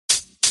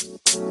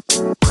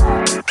Hello,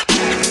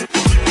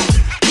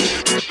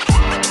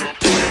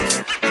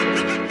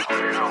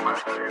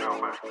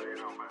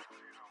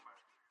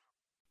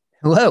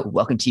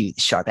 welcome to the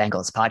Sharp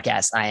Angles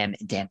podcast. I am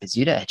Dan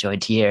Pizzuta,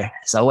 joined here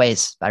as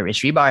always by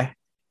Rich Rebar.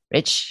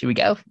 Rich, here we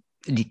go.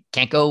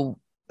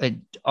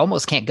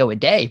 Almost can't go a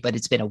day, but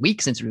it's been a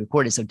week since we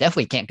recorded, so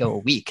definitely can't go a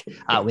week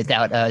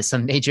without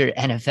some major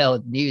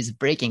NFL news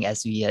breaking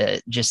as we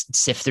just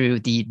sift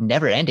through the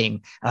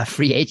never-ending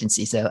free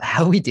agency. So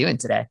how are we doing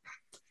today?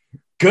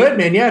 Good,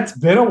 man. Yeah, it's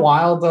been a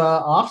wild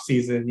off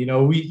season. You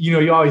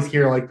always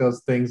hear like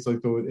those things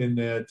like in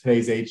the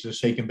today's age, the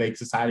shake and bake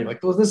society,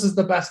 like, oh, this is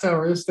the best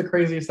ever, this is the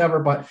craziest ever.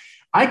 But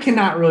I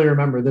cannot really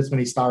remember this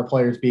many star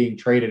players being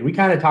traded. We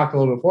kind of talked a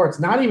little before. It's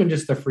not even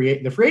just the free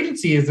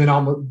agency is in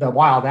almost the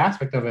wild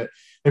aspect of it.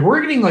 Like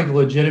we're getting like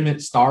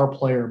legitimate star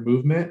player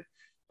movement.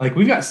 Like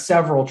we've got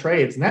several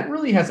trades, and that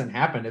really hasn't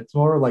happened. It's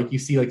more like you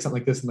see like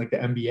something like this in like the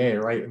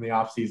NBA, right, in the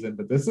off season.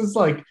 But this is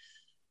like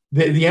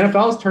the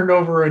NFL has turned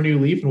over a new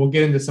leaf, and we'll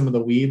get into some of the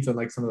weeds and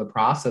like some of the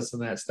process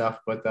and that stuff.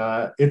 But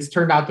it's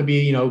turned out to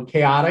be,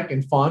 chaotic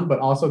and fun, but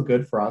also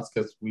good for us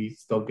because we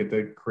still get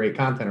to create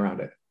content around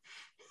it.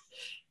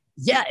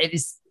 Yeah, it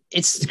is.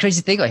 It's the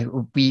crazy thing. Like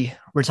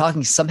we're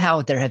talking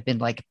somehow there have been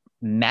like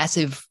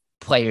massive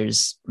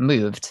players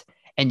moved,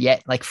 and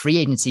yet like free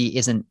agency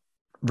isn't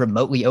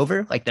remotely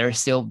over. Like there are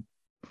still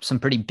some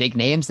pretty big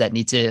names that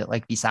need to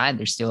like be signed.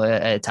 There's still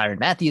a Tyrann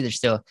Mathieu. There's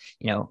still,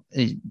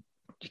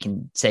 you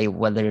can say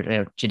whether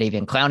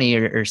Jadeveon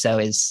Clowney or so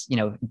is,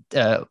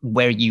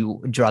 where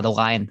you draw the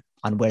line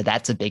on where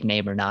that's a big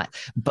name or not.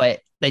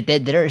 But like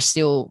there are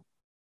still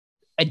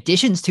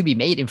additions to be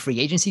made in free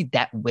agency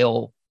that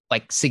will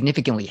like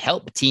significantly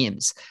help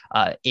teams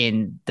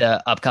in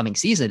the upcoming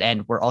season.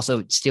 And we're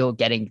also still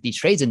getting these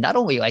trades. And not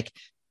only like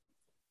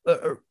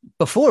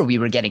before we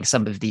were getting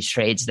some of these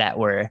trades that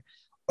were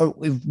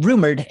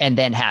rumored and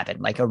then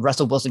happened, like a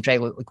Russell Wilson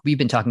trade. We've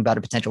been talking about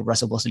a potential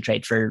Russell Wilson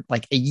trade for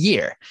like a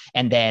year,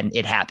 and then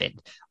it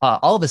happened.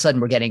 All of a sudden,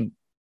 we're getting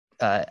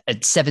at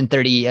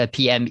 7:30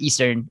 p.m.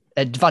 Eastern,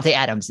 Davante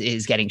Adams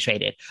is getting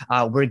traded.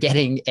 We're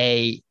getting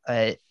a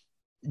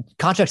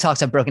contract talks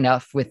have broken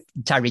up with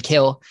Tyreek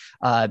Hill.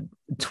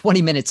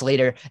 20 minutes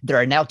later, there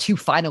are now two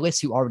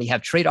finalists who already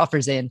have trade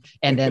offers in.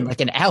 And then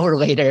like an hour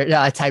later,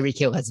 Tyreek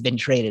Hill has been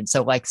traded.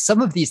 So like some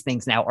of these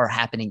things now are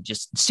happening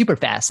just super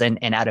fast and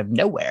out of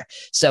nowhere.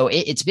 So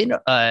it's been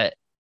a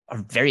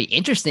very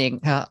interesting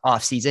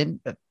offseason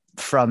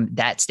from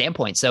that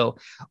standpoint. So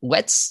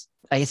let's,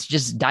 I guess,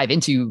 just dive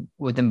into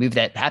the move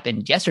that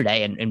happened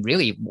yesterday. And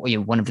really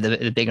one of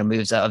the bigger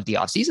moves of the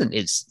offseason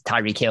is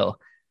Tyreek Hill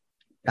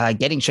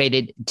getting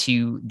traded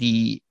to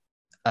the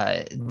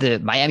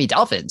Miami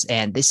Dolphins.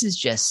 And this is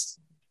just,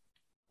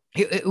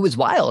 it was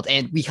wild.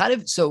 And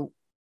so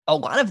a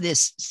lot of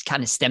this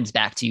kind of stems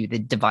back to the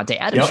Davante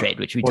Adams trade,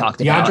 which we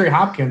talked about. DeAndre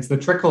Hopkins, the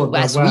trickle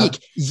last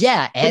week.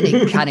 Yeah. And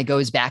it kind of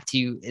goes back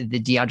to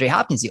the DeAndre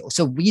Hopkins deal.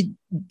 So we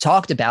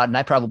talked about, and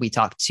I probably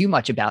talked too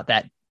much about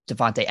that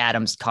Davante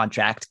Adams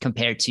contract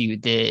compared to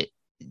the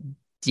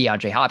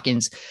DeAndre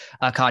Hopkins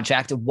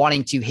contract,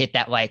 wanting to hit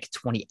that like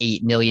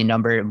 28 million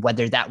number,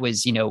 whether that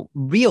was,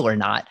 real or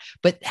not.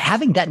 But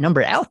having that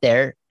number out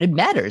there, it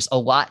matters a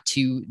lot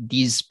to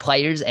these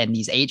players and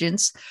these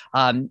agents.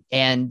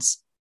 And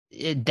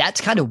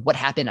that's kind of what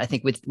happened, I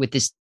think, with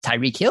this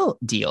Tyreek Hill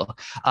deal,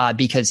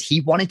 because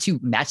he wanted to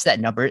match that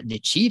number. The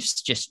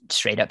Chiefs just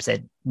straight up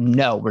said,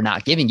 no, we're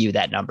not giving you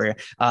that number.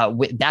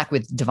 Back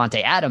with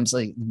Davante Adams,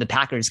 like the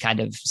Packers kind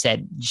of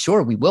said,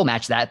 sure, we will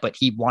match that, but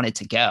he wanted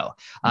to go.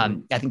 I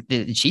think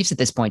the Chiefs at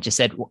this point just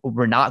said,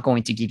 we're not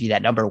going to give you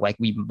that number. Like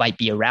we might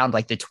be around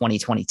like the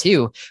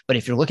 2022, but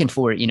if you're looking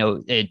for,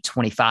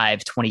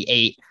 25,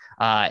 28,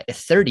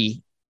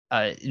 30,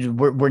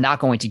 we're not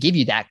going to give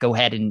you that. Go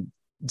ahead and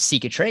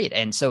seek a trade.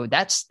 And so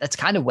that's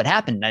kind of what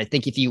happened. And I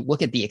think if you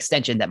look at the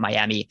extension that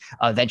Miami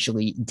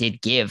eventually did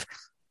give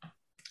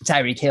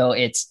Tyreek Hill,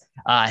 it's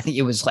I think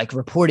it was like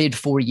reported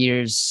 4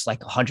 years,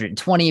 like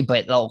 120,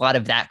 but a lot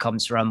of that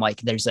comes from like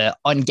there's a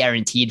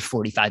unguaranteed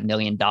 $45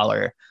 million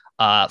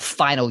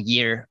final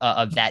year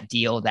of that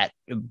deal that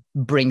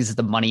brings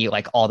the money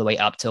like all the way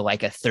up to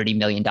like a $30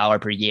 million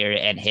per year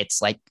and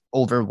hits like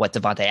over what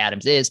Davante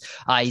Adams is.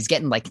 He's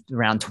getting like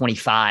around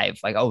 25,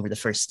 like over the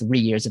first 3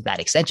 years of that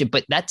extension.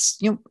 But that's,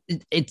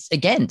 it's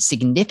again,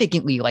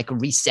 significantly like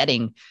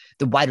resetting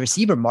the wide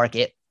receiver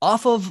market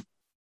off of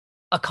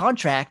a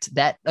contract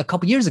that a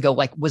couple years ago,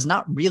 like was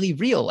not really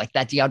real. Like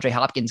that DeAndre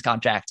Hopkins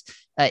contract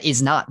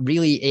is not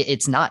really,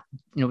 it's not,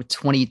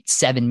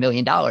 $27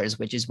 million,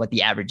 which is what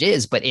the average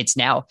is, but it's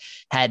now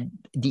had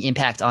the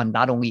impact on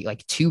not only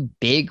like two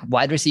big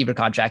wide receiver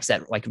contracts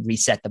that like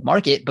reset the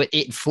market, but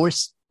it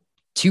forced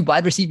two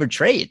wide receiver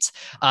trades.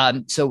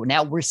 So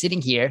now we're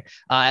sitting here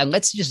and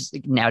let's just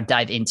now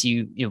dive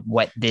into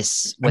what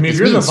this if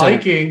you're the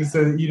Vikings,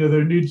 their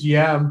new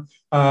GM,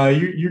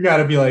 you got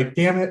to be like,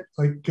 damn it,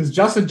 like because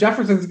Justin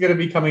Jefferson's going to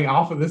be coming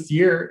off of this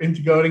year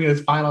into going in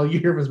his final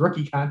year of his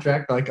rookie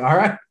contract. Like, all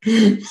right,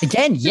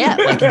 again, yeah,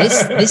 like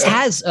this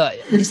has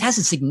a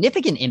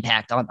significant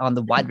impact on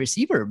the wide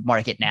receiver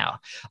market now.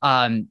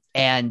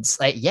 And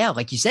like yeah,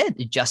 like you said,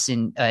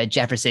 Justin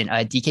Jefferson,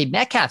 DK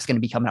Metcalf's going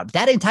to be coming up.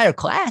 That entire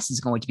class is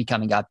going to be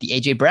coming up. The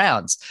AJ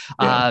Browns,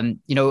 Debo,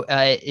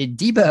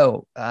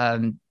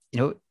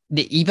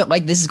 even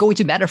like this is going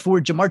to matter for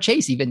Jamar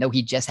Chase, even though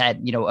he just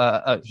had,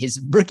 his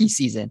rookie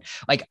season,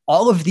 like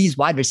all of these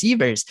wide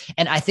receivers.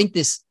 And I think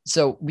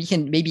so we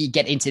can maybe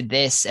get into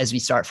this as we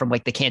start from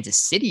like the Kansas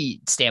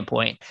City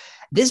standpoint.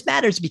 This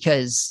matters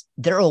because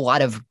there are a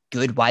lot of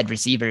good wide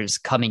receivers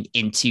coming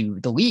into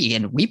the league,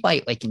 and we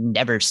might like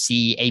never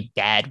see a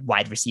bad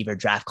wide receiver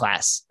draft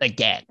class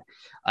again.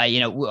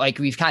 Like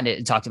we've kind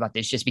of talked about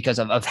this just because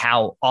of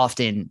how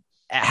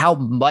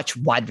much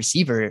wide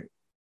receiver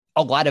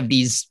a lot of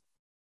these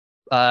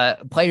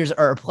players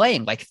are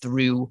playing like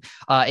through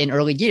an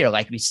early year.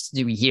 Like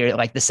we hear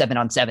like the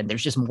 7-on-7,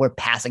 there's just more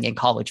passing in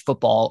college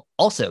football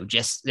also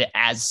just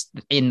as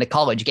in the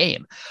college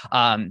game.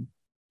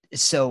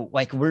 So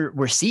like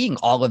we're seeing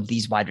all of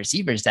these wide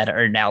receivers that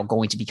are now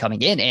going to be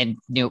coming in. And,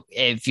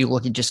 if you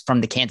look at just from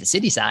the Kansas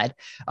City side,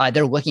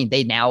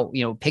 they now,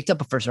 picked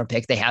up a first round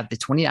pick. They have the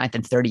 29th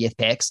and 30th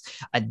picks.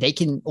 They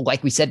can,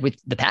 like we said,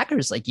 with the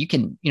Packers, like you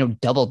can,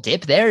 double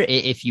dip there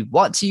if you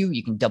want to.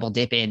 You can double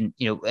dip in,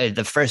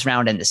 the first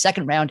round and the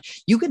second round.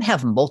 You can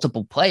have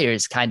multiple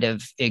players kind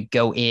of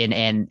go in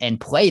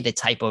and play the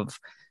type of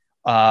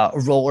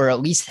role, or at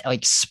least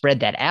like spread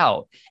that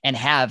out and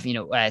have,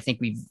 I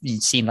think we've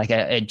seen like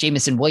a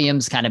Jameson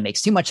Williams kind of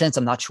makes too much sense.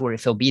 I'm not sure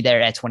if he'll be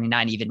there at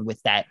 29, even with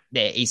the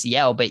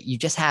ACL, but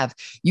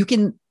you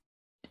can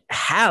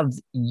have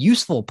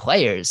useful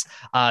players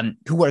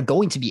who are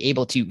going to be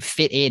able to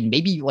fit in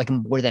maybe like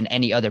more than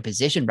any other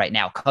position right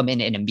now, come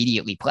in and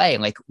immediately play.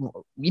 Like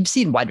we've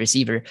seen wide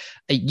receiver,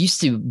 it used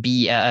to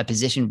be a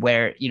position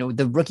where,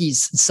 the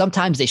rookies,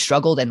 sometimes they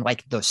struggled and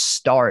like the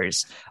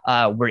stars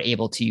were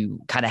able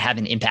to kind of have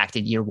an impact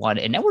in year one.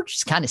 And now we're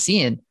just kind of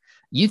seeing,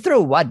 you throw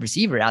a wide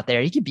receiver out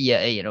there, he could be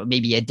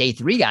maybe a day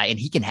 3 guy, and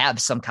he can have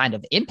some kind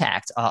of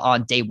impact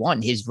on day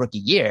 1, his rookie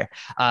year.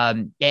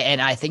 And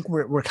I think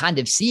we're kind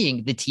of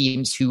seeing the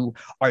teams who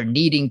are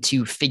needing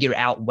to figure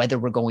out whether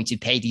we're going to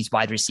pay these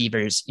wide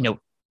receivers,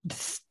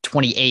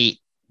 28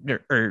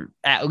 or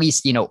at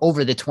least,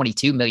 over the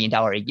 $22 million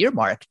a year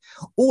mark,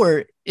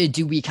 or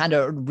do we kind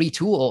of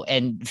retool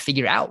and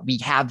figure out we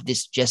have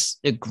this just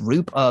a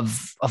group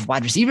of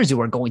wide receivers who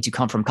are going to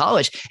come from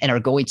college and are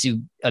going to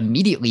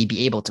immediately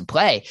be able to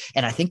play.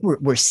 And I think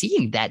we're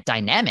seeing that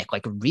dynamic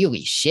like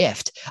really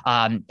shift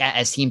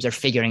as teams are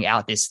figuring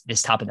out this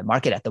top of the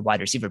market at the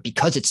wide receiver,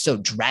 because it's so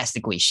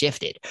drastically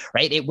shifted,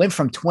 right? It went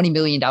from $20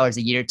 million a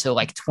year to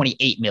like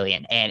 28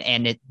 million.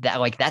 And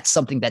that's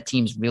something that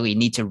teams really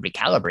need to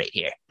recalibrate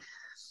here.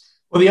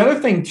 Well, the other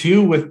thing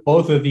too with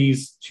both of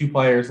these two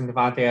players, and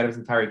Davante Adams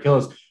and Tyreek Hill,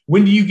 is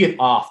when do you get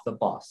off the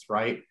bus,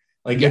 right?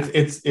 Like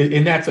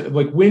and that's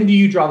like, when do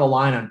you draw the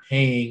line on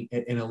paying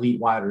an elite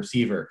wide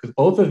receiver? Because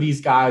both of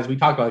these guys, we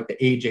talked about like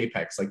the age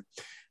apex,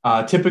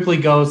 like typically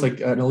goes like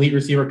an elite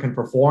receiver can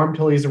perform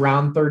till he's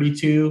around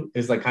 32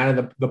 is like kind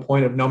of the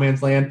point of no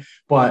man's land.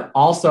 But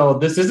also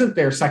this isn't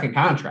their second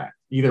contract,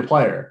 either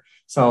player.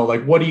 So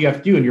like, what do you have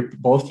to do? And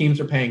both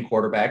teams are paying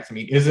quarterbacks. I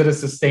mean, is it a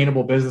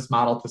sustainable business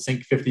model to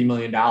sink $50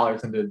 million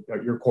into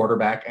your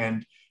quarterback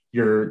and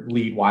your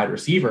lead wide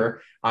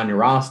receiver on your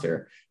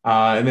roster?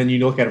 And then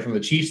you look at it from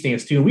the Chiefs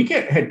stance too. And we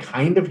had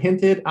kind of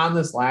hinted on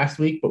this last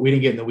week, but we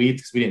didn't get in the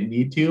weeds because we didn't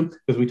need to,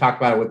 because we talked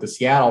about it with the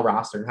Seattle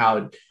roster and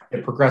how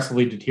it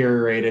progressively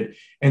deteriorated.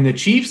 And the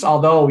Chiefs,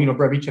 although,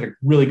 Brett Veach had a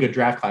really good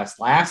draft class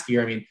last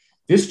year, I mean,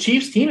 this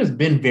Chiefs team has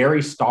been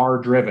very star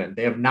driven.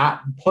 They have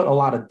not put a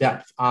lot of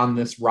depth on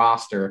this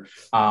roster.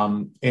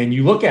 And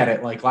you look at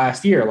it like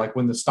last year, like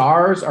when the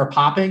stars are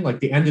popping,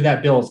 like the end of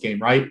that Bills game,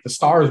 right? The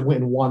stars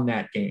went and won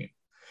that game.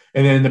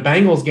 And then the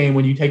Bengals game,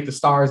 when you take the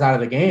stars out of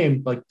the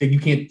game, like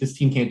this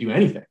team can't do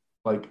anything.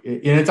 Like,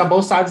 and it's on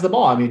both sides of the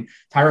ball. I mean,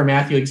 Tyrann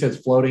Mathieu, like I said, is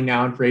floating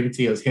now in free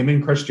agency. It was him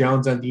and Chris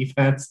Jones on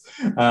defense.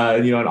 And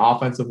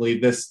offensively,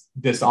 this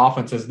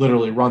offense has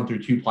literally run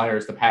through 2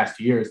 players the past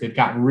 2 years. They've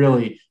gotten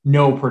really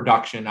no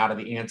production out of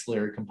the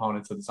ancillary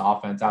components of this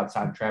offense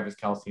outside of Travis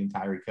Kelce and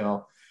Tyreek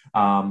Hill.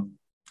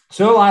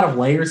 So a lot of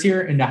layers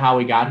here into how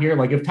we got here.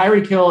 Like if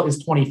Tyreek Hill is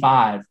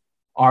 25,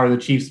 are the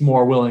Chiefs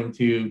more willing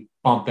to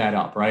bump that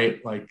up, right?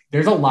 Like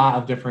there's a lot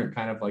of different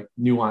kind of like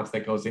nuance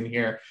that goes in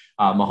here.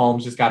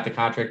 Mahomes just got the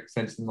contract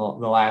extension the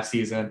last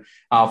season.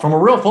 From a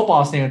real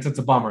football stance, it's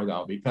a bummer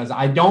though, because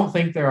I don't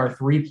think there are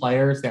 3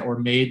 players that were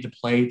made to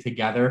play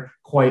together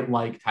quite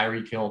like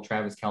Tyreek Hill,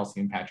 Travis Kelce,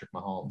 and Patrick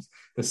Mahomes.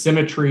 The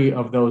symmetry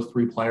of those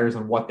 3 players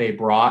and what they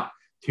brought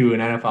to an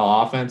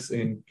NFL offense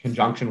in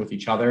conjunction with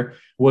each other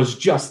was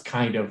just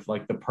kind of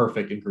like the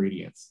perfect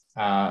ingredients.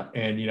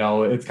 And, you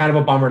know, it's kind of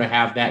a bummer to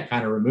have that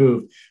kind of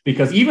removed,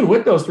 because even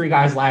with those three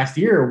guys last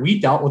year, we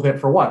dealt with it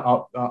for what,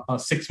 a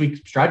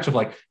 6-week stretch of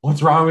like,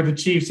 what's wrong with the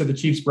Chiefs? Are the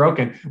Chiefs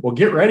broken? Well,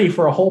 get ready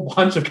for a whole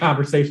bunch of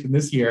conversation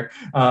this year,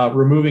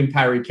 removing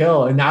Tyreek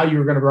Hill. And now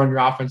you're going to run your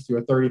offense through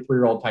a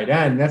 33-year-old tight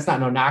end. And that's not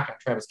no knock on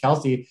Travis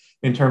Kelce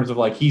in terms of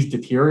like, he's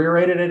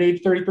deteriorated at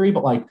age 33,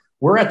 but like,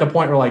 we're at the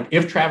point where like,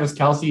 if Travis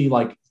Kelce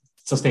like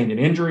sustained an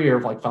injury or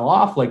if like fell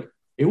off, like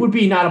it would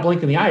be not a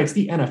blink in the eye. It's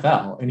the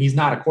NFL and he's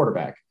not a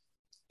quarterback.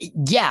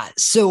 Yeah.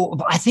 So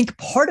I think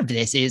part of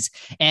this is,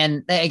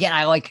 and again,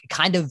 I like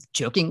kind of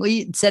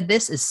jokingly said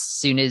this as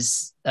soon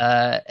as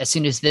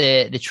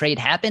the trade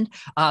happened.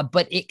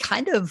 But it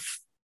kind of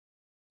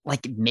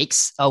like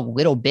makes a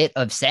little bit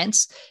of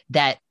sense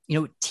that, you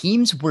know,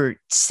 teams were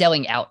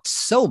selling out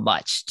so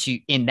much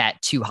in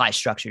that too high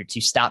structure to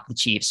stop the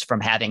Chiefs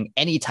from having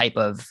any type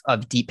of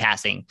deep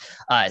passing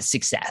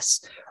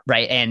success.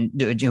 Right. And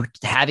you know,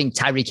 having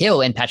Tyreek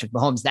Hill and Patrick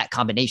Mahomes, that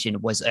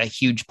combination was a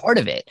huge part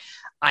of it.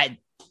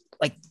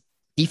 Like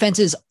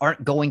defenses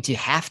aren't going to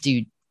have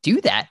to do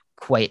that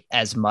quite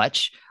as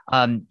much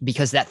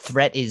because that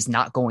threat is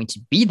not going to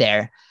be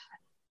there.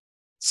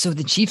 So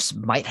the Chiefs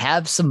might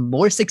have some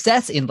more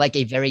success in like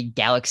a very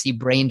galaxy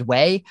brained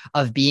way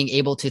of being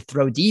able to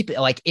throw deep.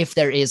 Like if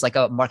there is like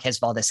a Marquez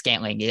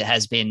Valdes-Scantling, it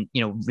has been,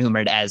 you know,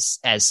 rumored as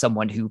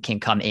someone who can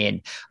come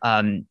in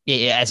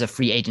as a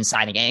free agent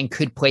signing and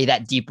could play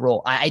that deep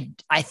role. I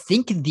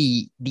think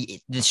the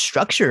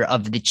structure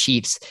of the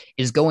Chiefs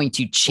is going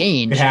to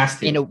change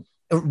in a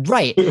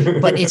right.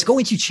 But it's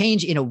going to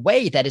change in a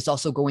way that is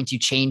also going to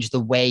change the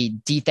way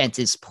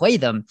defenses play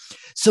them.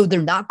 So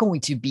they're not going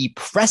to be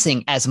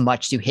pressing as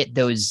much to hit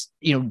those,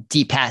 you know,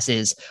 deep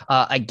passes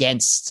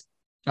against,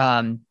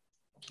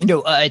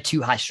 a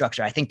too high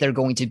structure. I think they're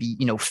going to be,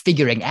 you know,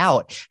 figuring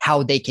out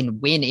how they can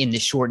win in the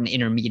short and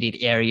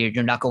intermediate area.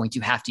 You're not going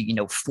to have to, you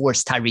know,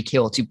 force Tyreek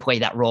Hill to play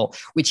that role,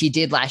 which he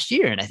did last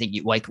year. And I think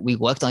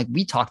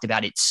we talked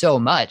about it so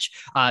much.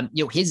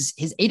 You know, his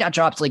ADOT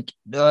drops like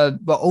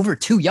over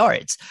 2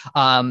 yards.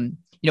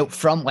 You know,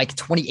 from like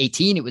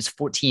 2018, it was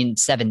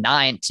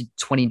 14.79 to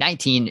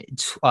 2019,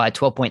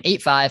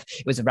 12.85.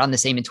 It was around the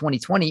same in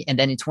 2020. And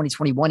then in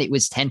 2021, it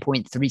was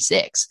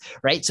 10.36,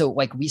 right? So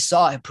like we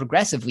saw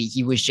progressively,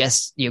 he was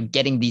just, you know,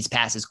 getting these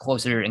passes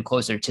closer and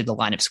closer to the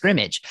line of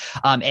scrimmage.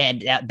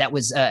 And that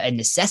was a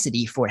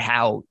necessity for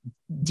how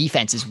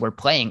defenses were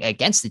playing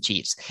against the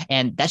Chiefs.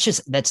 And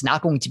that's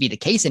not going to be the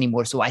case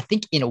anymore. So I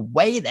think in a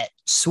way that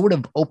sort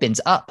of opens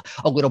up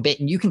a little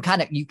bit, and you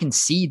can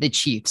see the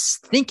Chiefs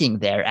thinking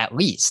there, at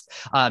least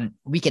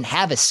we can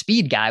have a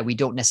speed guy. We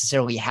don't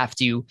necessarily have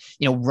to, you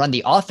know, run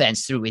the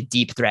offense through a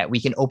deep threat. We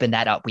can open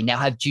that up. We now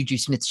have Juju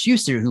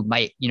Smith-Schuster, who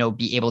might, you know,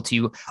 be able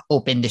to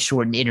open the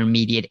short and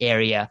intermediate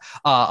area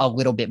a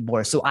little bit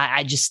more. So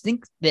I just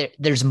think that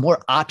there's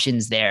more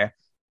options there.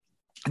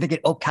 I think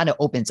it kind of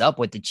opens up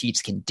what the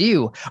Chiefs can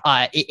do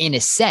in a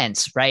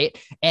sense, right?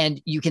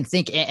 And you can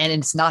think, and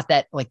it's not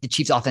that like the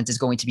Chiefs offense is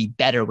going to be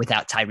better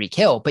without Tyreek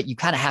Hill, but you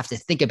kind of have to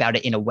think about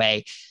it in a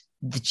way.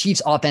 The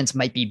Chiefs offense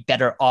might be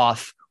better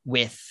off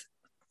with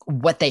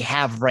what they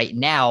have right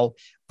now,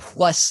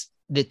 plus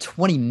the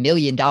 $20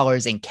 million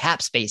in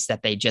cap space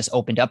that they just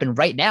opened up. And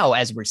right now,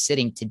 as we're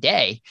sitting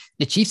today,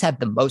 the Chiefs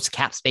have the most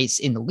cap space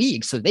in the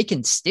league, so they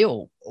can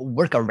still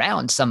work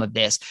around some of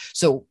this.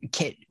 So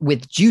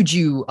with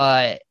Juju,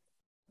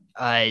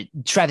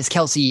 Travis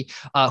Kelce,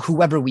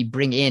 whoever we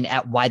bring in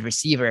at wide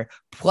receiver,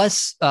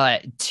 plus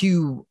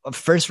 2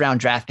 first-round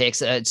draft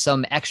picks,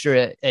 some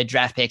extra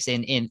draft picks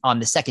in on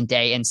the second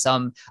day, and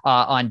some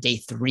on day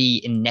 3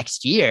 in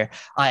next year.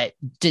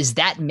 Does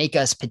that make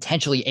us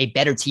potentially a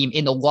better team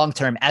in the long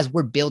term as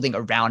we're building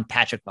around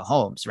Patrick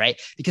Mahomes, right?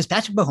 Because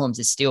Patrick Mahomes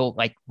is still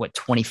like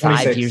 25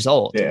 26. Years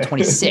old, yeah.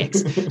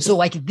 26. So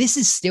like this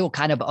is still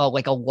kind of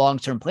like a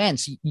long-term plan.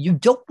 So you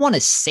don't want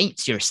to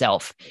saint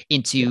yourself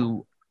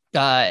into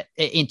that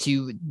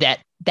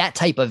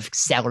type of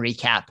salary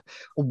cap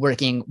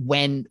working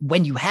when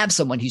you have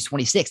someone who's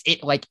 26.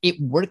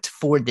 It worked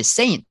for the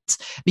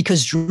Saints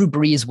because Drew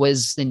Brees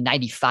was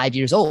 95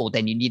 years old,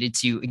 and you needed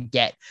to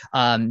get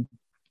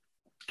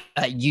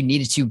you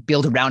needed to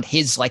build around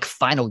his like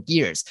final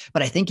years.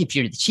 But I think if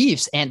you're the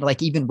Chiefs, and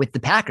like even with the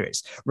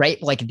Packers, right,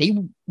 like they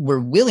were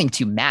willing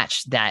to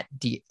match that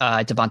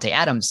Davante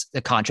Adams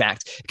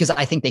contract, because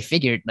I think they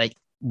figured like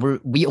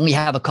we only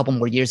have a couple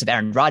more years of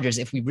Aaron Rodgers.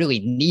 If we really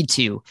need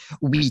to,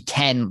 we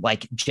can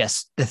like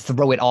just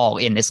throw it all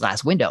in this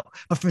last window.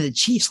 But for the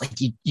Chiefs, like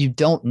you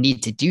don't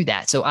need to do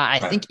that. So I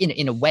think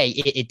in a way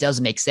it does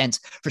make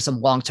sense for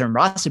some long-term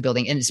roster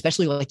building. And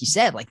especially like you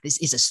said, like this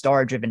is a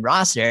star-driven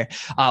roster.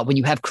 When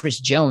you have Chris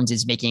Jones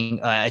is making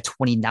a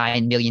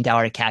 $29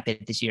 million cap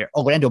hit this year.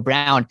 Orlando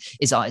Brown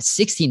is on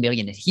 $16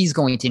 million, and he's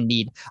going to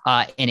need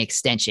an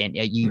extension.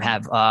 You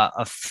have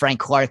a Frank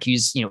Clark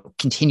who's, you know,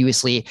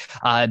 continuously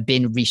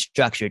been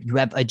restructured. You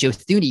have a Joe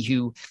Thuney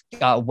who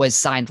was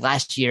signed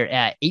last year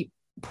at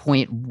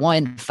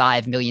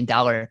 $8.15 million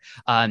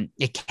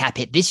cap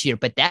hit this year,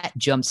 but that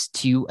jumps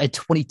to a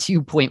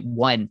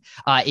 22.1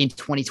 in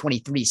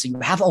 2023. So you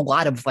have a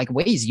lot of like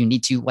ways you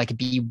need to like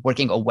be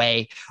working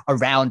away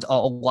around a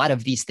lot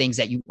of these things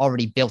that you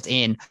already built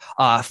in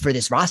for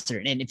this roster.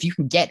 And if you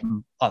can get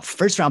a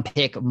first round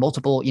pick,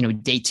 multiple,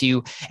 day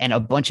two, and a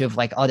bunch of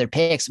like other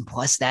picks,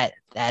 plus that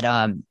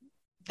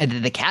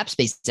the cap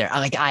space there.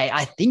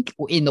 I think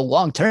in the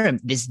long term,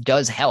 this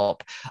does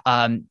help.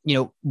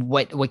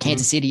 What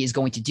Kansas City is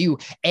going to do,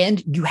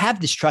 and you have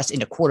this trust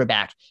in a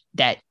quarterback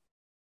that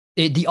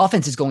the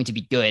offense is going to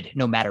be good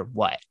no matter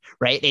what,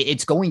 right?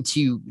 It's going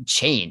to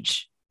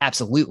change.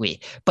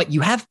 Absolutely. But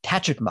you have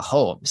Patrick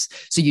Mahomes.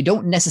 So you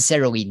don't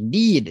necessarily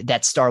need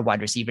that star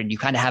wide receiver. And you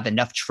kind of have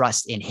enough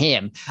trust in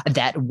him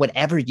that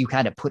whatever you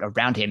kind of put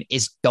around him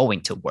is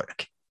going to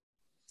work.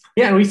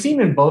 Yeah. And we've seen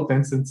in both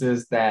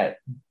instances that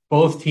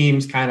both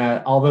teams kind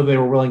of, although they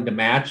were willing to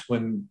match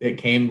when it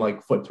came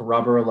like foot to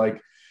rubber,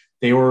 like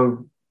they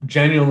were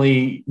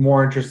genuinely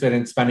more interested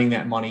in spending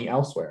that money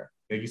elsewhere.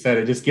 Like you said,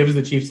 it just gives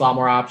the Chiefs a lot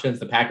more options.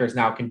 The Packers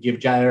now can give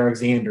Jaire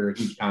Alexander a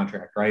huge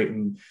contract, right?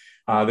 And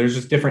there's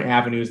just different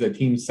avenues that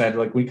teams said,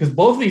 like, because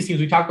both of these teams,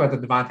 we talked about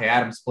the Davante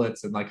Adams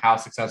splits and like how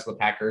successful the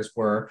Packers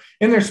were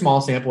in their small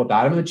sample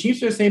without him. And the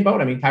Chiefs are the same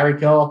boat. I mean, Tyreek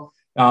Hill,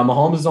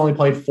 Mahomes has only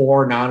played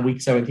 4 non-week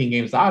 17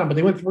 games without him, but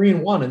they went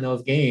 3-1 in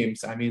those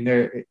games. I mean,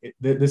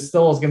 this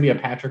still is going to be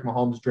a Patrick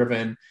Mahomes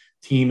driven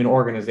team and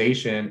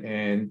organization.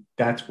 And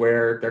that's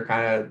where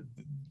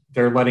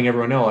they're letting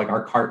everyone know, like,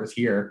 our cart is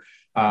here.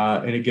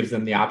 And it gives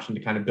them the option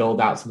to kind of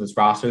build out some of this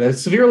roster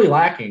that's severely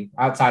lacking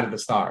outside of the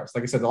stars.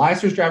 Like I said, the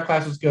last year's draft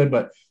class was good,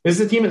 but this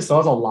is a team that still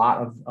has a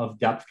lot of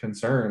depth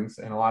concerns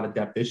and a lot of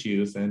depth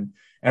issues. And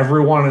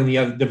everyone in the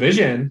other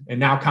division and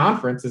now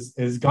conference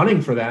is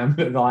gunning for them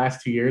in the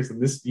last 2 years.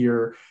 And this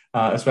year,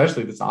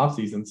 especially this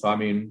offseason. So, I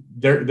mean,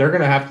 they're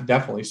going to have to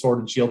definitely sword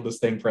and shield this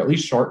thing for at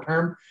least short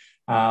term.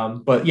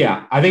 But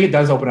yeah, I think it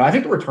does open up. I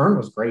think the return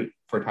was great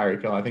for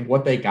Tyreek Hill. I think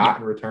what they got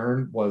in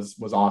return was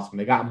awesome.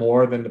 They got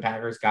more than the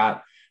Packers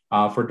got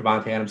for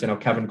Davante Adams. I know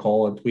Kevin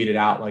Cole had tweeted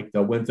out like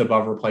the wins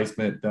above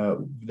replacement,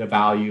 the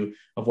value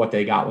of what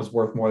they got was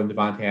worth more than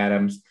Davante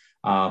Adams,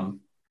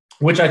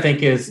 which I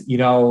think is, you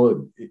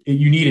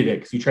needed it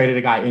because you traded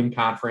a guy in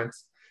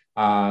conference,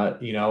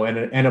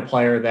 and a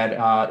player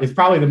that is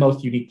probably the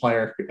most unique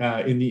player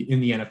in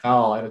the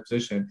NFL at a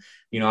position.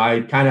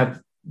 I kind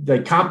of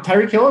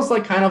Tyreek Hill is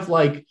like kind of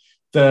like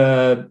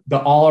the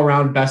all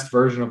around best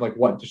version of like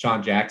what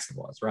Deshaun Jackson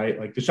was, right?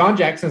 Like Deshaun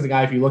Jackson is a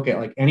guy, if you look at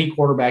like any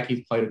quarterback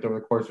he's played with over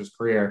the course of his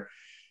career,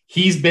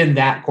 he's been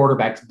that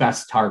quarterback's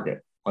best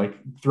target. Like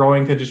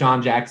throwing to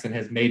Deshaun Jackson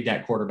has made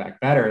that quarterback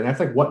better. And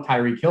that's like what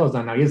Tyreek Hill has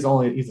done. Now he's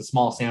a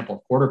small sample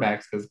of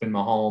quarterbacks because it's been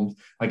Mahomes,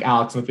 like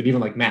Alex Smith, and even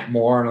like Matt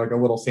Moore, and like a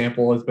little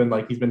sample has been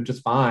like, he's been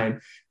just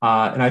fine.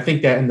 And I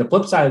think that in the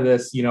flip side of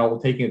this,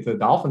 taking it to the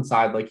Dolphins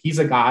side, like he's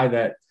a guy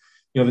that,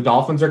 the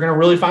Dolphins are going to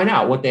really find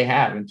out what they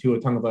have in Tua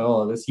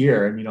Tagovailoa this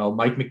year. And,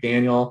 Mike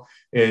McDaniel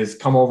is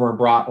come over and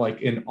brought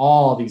like in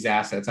all these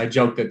assets. I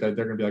joked that they're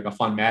going to be like a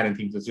fun Madden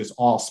team that's just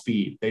all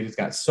speed. They just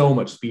got so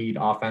much speed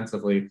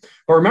offensively.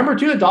 But remember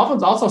too, the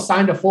Dolphins also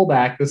signed a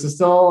fullback. This is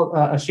still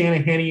a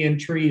Shanahan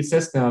tree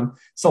system.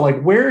 So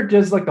like, where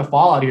does like the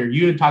fallout here?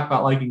 You had talked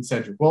about liking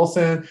Cedric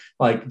Wilson,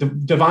 like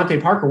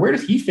Devontae Parker. Where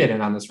does he fit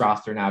in on this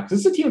roster now? Because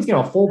this is a team that's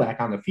getting a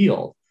fullback on the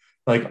field.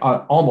 Like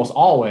almost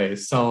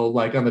always. So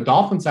like on the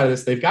Dolphins side of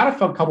this, they've got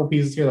a couple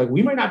pieces here. Like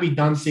we might not be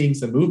done seeing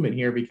some movement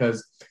here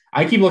because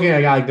I keep looking at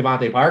a guy like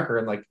Devontae Parker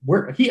and like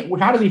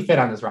how does he fit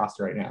on this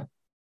roster right now?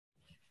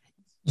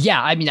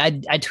 Yeah. I mean, I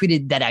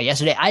tweeted that out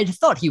yesterday. I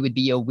thought he would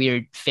be a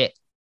weird fit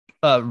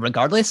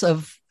regardless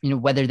of,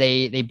 whether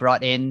they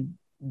brought in,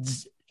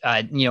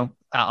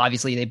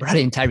 obviously they brought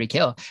in Tyreek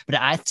Hill, but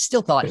I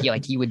still thought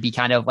he would be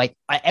kind of like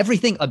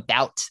everything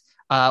about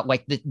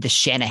like the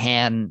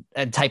Shanahan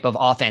type of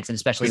offense, and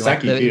especially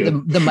like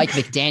the Mike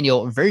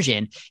McDaniel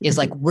version is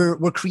like we're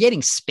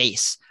creating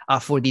space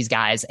for these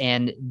guys,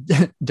 and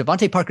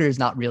Devontae Parker is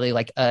not really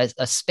like a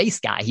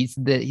space guy.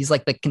 He's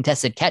like the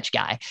contested catch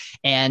guy,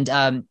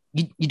 and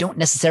you don't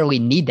necessarily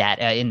need that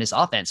in this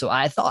offense. So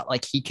I thought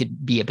like he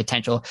could be a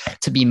potential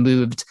to be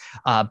moved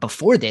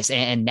before this,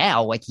 and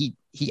now like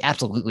he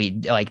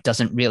absolutely like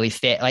doesn't really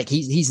fit. Like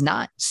he's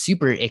not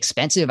super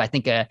expensive. I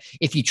think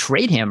if you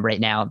trade him right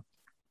now,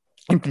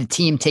 and the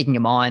team taking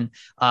him on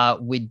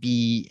would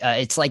be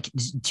it's like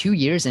 2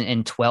 years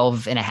and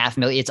 12.5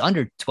 million. It's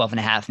under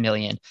 12.5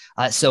 million.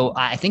 So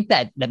I think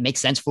that makes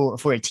sense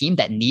for a team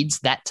that needs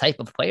that type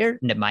of player.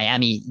 And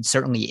Miami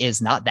certainly is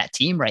not that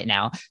team right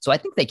now. So I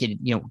think they could,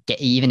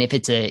 get, even if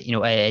it's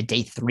a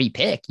day 3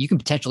 pick, you can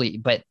potentially,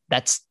 but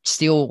that's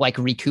still like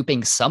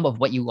recouping some of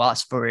what you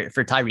lost for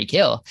Tyreek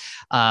Hill.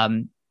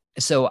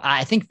 So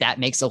I think that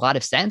makes a lot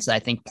of sense. I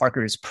think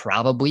Parker is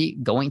probably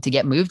going to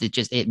get moved.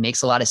 It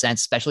makes a lot of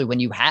sense, especially when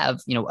you have,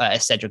 a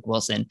Cedric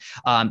Wilson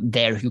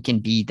there who can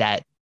be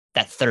that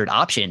third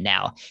option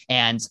now.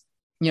 And,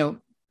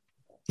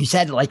 You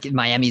said like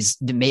Miami's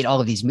made all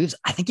of these moves.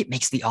 I think it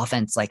makes the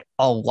offense like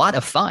a lot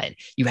of fun.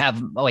 You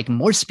have like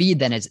more speed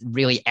than has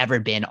really ever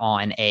been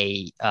on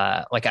a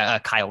like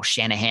a Kyle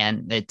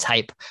Shanahan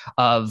type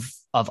of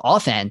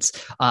offense.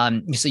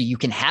 So you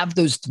can have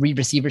those 3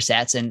 receiver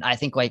sets. And I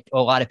think like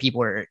a lot of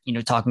people are,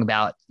 talking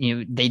about,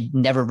 they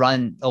never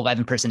run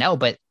 11 personnel,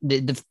 but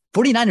the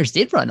 49ers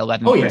did run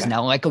 11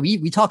 personnel. Like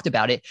we talked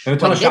about it,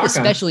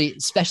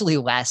 especially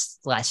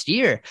last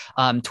year,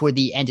 toward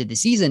the end of the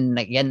season.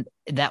 Again,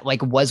 that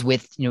like was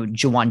with,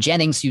 Juwan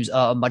Jennings, who's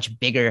a much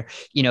bigger,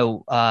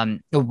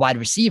 wide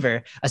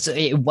receiver. So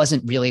it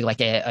wasn't really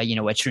like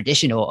a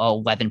traditional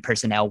 11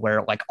 personnel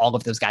where like all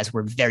of those guys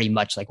were very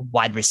much like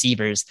wide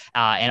receivers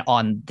and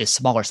on the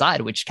smaller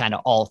side, which kind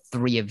of all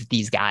 3 of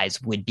these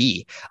guys would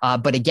be.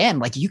 But again,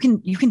 like you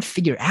can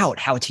figure out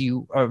how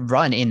to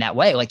run in that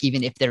way. Like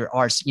even if there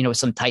are,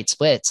 some tight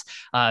splits,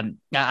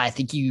 I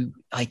think you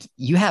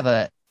have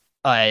a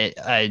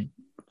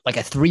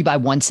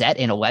 3-by-1 set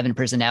in 11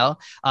 personnel.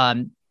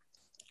 I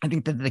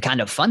think that the kind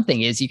of fun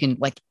thing is you can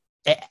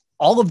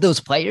all of those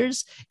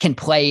players can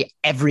play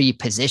every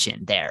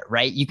position there,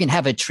 right? You can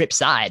have a trip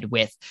side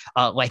with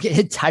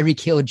Tyreek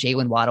Hill,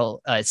 Jalen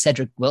Waddle,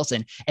 Cedric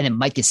Wilson, and then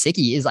Mike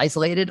Gesicki is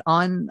isolated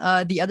on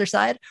the other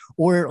side.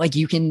 Or like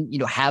you can,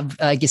 have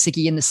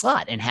Gesicki in the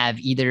slot and have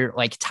either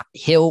like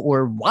Hill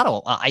or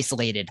Waddle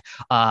isolated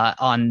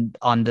on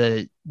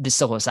the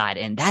solo side.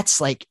 And that's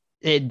like,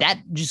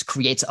 that just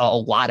creates a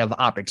lot of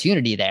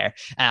opportunity there.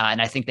 And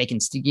I think they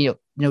can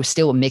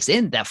still mix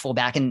in that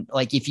fullback. And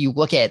like, if you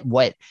look at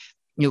what,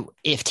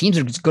 if teams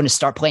are going to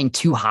start playing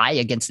too high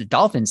against the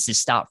Dolphins to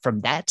stop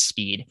from that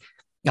speed,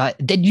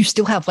 then you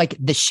still have like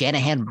the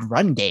Shanahan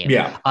run game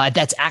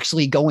that's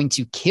actually going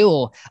to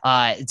kill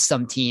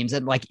some teams.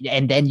 And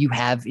then you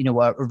have,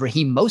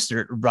 Raheem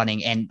Mostert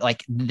running and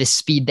like the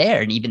speed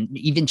there, and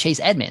even Chase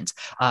Edmonds.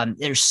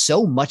 There's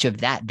so much of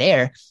that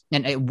there.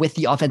 And with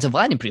the offensive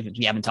line improvements,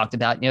 we haven't talked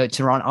about,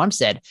 Teron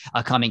Armstead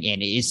coming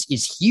in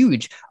is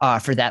huge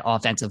for that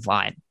offensive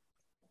line.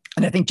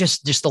 And I think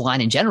just the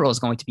line in general is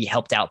going to be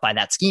helped out by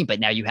that scheme.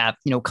 But now you have,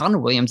 Connor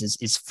Williams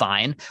is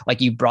fine.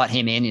 Like you brought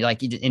him in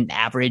like an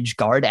average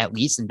guard at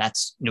least. And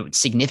that's,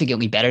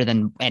 significantly better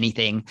than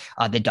anything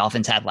the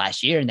Dolphins had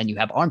last year. And then you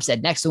have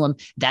Armstead next to him.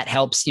 That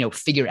helps,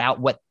 figure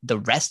out what the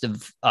rest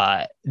of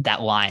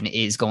that line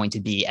is going to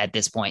be at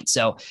this point.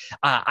 So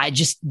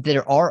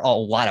there are a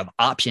lot of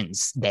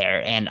options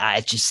there. And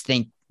I just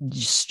think,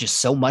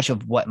 just so much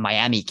of what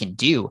Miami can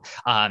do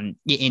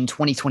in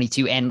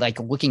 2022 and like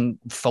looking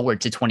forward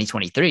to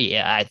 2023.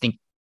 I think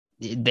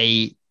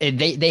they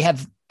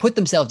have put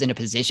themselves in a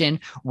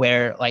position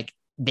where like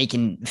they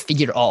can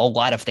figure a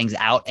lot of things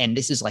out. And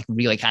this is like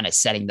really kind of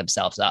setting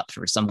themselves up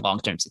for some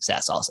long-term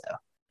success also.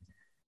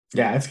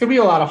 Yeah, it's gonna be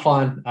a lot of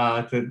fun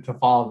to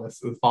follow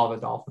the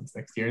Dolphins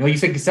next year. And like you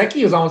said,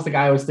 Gesicki was almost the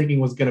guy I was thinking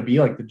was gonna be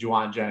like the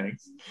Juwan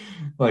Jennings,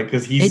 like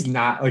because he's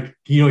not like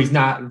he's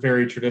not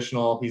very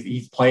traditional.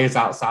 He plays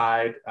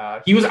outside.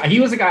 He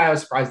was a guy I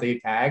was surprised they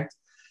tagged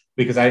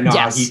because I didn't know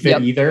how he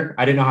fit either.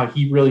 I didn't know how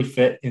he really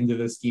fit into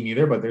the scheme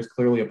either. But there's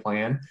clearly a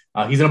plan.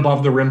 He's an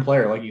above the rim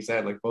player, like you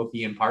said, like both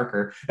he and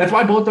Parker. That's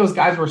why both those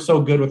guys were so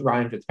good with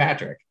Ryan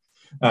Fitzpatrick.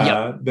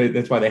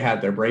 That's why they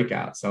had their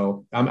breakout.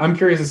 So I'm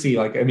curious to see,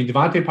 like, I mean,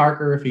 Devontae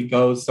Parker, if he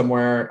goes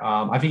somewhere,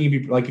 I think he'd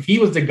be like, if he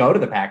was to go to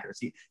the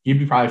Packers, he'd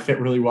be probably fit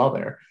really well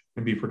there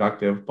and be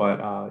productive.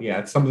 But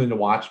it's something to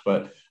watch,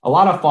 but a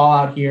lot of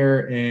fallout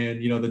here.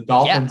 And, the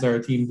Dolphins are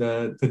a team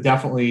to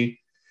definitely,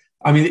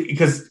 I mean,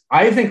 because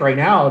I think right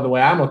now, the way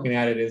I'm looking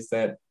at it is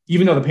that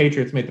even though the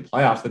Patriots made the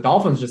playoffs, the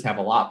Dolphins just have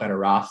a lot better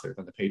roster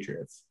than the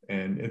Patriots.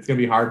 And it's going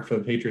to be hard for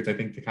the Patriots, I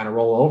think, to kind of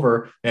roll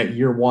over that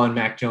year one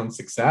Mac Jones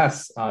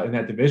success in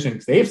that division,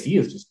 because the AFC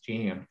is just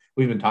jammed.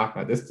 We've been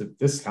talking about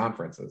this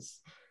conference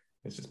it's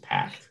just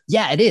packed.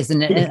 Yeah, it is.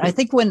 And I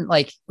think when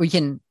like we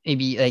can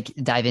maybe like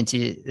dive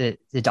into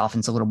the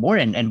Dolphins a little more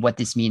and what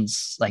this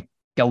means like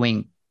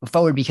going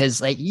forward, because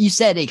like you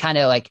said, it kind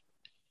of like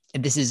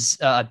this is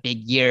a big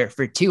year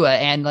for Tua,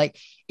 and like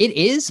it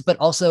is, but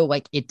also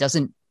like it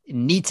doesn't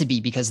need to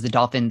be, because the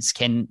Dolphins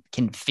can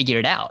figure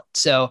it out.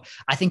 So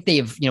I think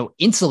they've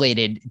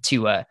insulated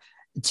to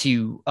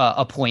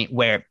a point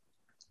where,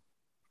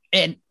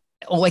 and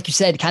like you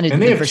said, kind of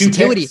and they have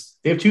versatility.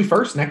 They have 2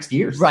 firsts next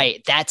year.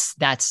 Right.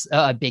 That's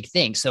a big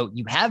thing. So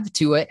you have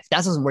Tua. If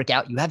that doesn't work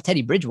out, you have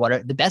Teddy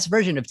Bridgewater. The best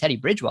version of Teddy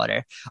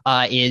Bridgewater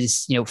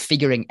is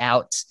figuring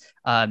out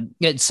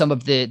some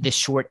of the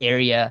short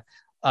area,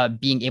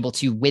 being able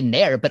to win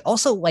there, but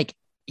also like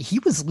he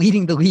was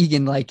leading the league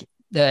in like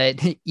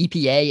the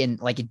EPA and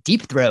like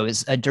deep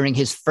throws during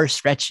his first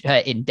stretch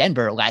in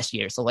Denver last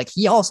year. So like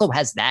he also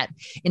has that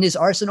in his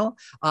arsenal.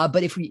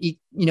 But if we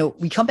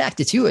come back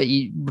to Tua,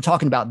 we're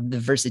talking about the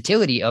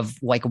versatility of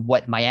like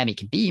what Miami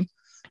can be.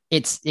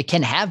 It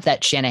can have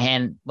that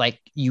Shanahan,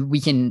 like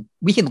we can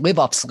live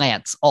off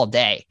slants all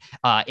day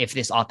if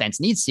this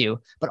offense needs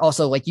to, but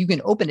also like you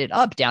can open it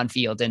up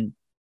downfield. And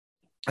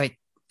like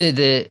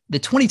the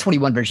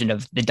 2021 version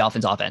of the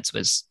Dolphins offense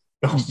was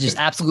just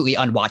absolutely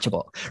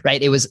unwatchable,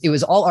 right? It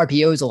was all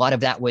RPOs. A lot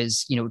of that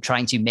was,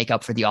 trying to make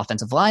up for the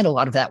offensive line. A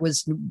lot of that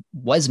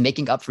was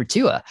making up for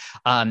Tua.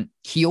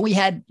 He only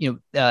had,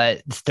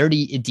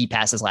 30 deep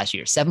passes last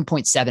year.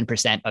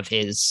 7.7% of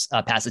his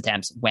pass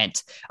attempts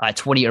went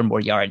 20 or more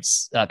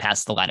yards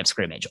past the line of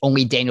scrimmage.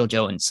 Only Daniel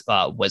Jones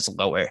was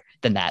lower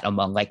than that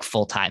among like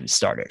full-time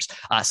starters.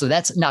 So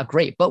that's not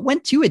great. But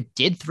when Tua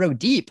did throw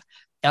deep,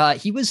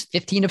 he was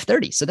 15 of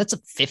 30. So that's a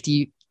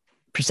 50%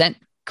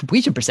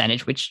 completion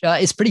percentage, which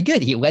is pretty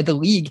good. He led the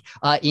league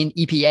in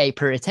EPA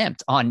per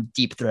attempt on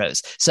deep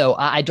throws. So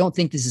I don't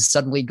think this is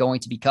suddenly going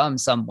to become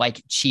some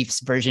like Chiefs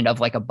version of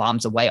like a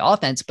bombs away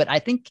offense. But I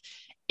think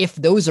if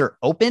those are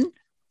open,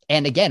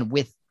 and again,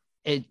 with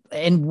it,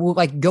 and we'll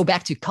like go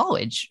back to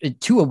college,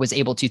 Tua was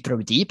able to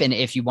throw deep. And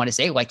if you want to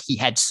say like he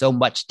had so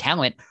much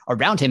talent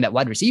around him at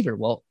wide receiver,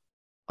 well,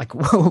 like,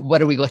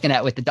 what are we looking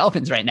at with the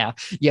Dolphins right now?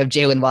 You have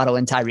Jalen Waddle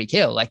and Tyreek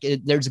Hill. Like,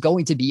 there's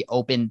going to be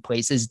open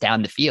places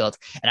down the field.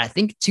 And I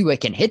think Tua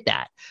can hit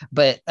that.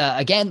 But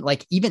again,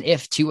 like, even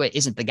if Tua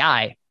isn't the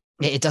guy,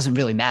 it doesn't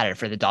really matter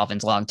for the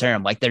Dolphins long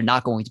term. Like, they're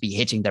not going to be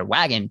hitching their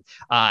wagon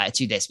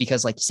to this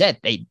because, like you said,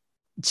 they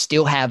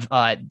still have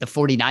the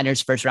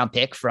 49ers first round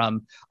pick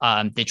from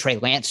the Trey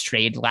Lance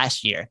trade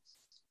last year.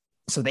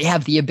 So they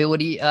have the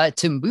ability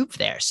to move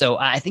there. So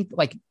I think,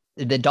 like,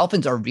 the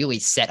Dolphins are really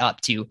set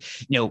up to,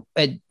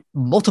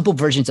 multiple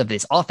versions of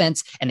this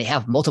offense, and they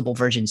have multiple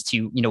versions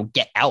to,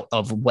 get out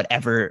of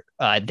whatever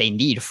they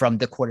need from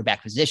the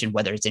quarterback position,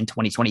 whether it's in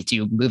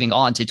 2022, moving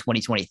on to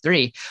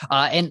 2023.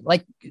 And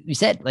like you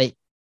said, like,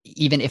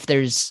 even if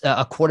there's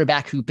a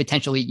quarterback who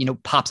potentially,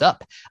 pops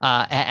up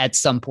at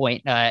some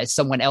point,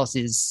 someone else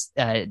is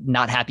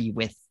not happy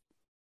with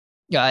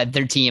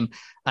their team.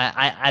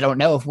 I don't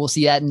know if we'll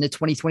see that in the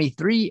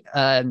 2023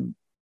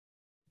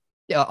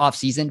 off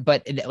season,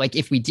 but like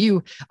if we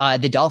do,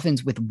 the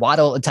Dolphins with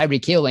Waddle,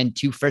 Tyreek Hill, and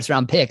 2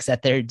 first-round picks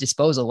at their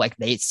disposal, like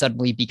they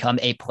suddenly become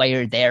a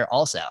player there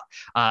also.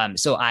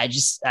 So I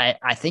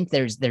think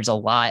there's a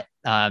lot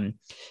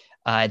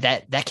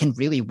that can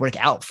really work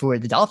out for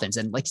the Dolphins,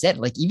 and like I said,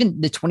 like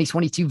even the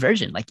 2022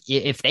 version, like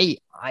if they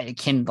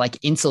can like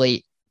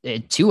insulate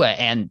Tua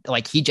and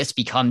like he just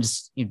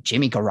becomes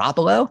Jimmy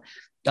Garoppolo.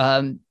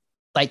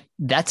 Like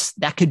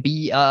that could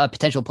be a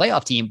potential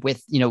playoff team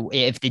with,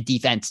 if the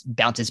defense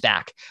bounces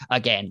back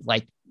again,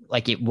 like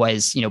it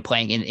was,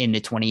 playing in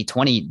the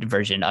 2020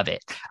 version of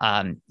it.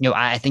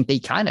 I think they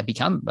kind of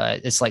become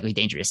a slightly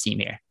dangerous team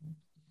here.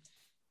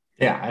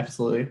 Yeah,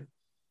 absolutely.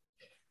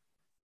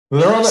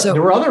 There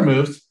were other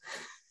moves.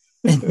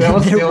 That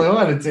was the only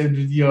one. It's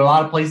a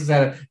lot of places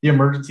had the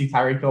emergency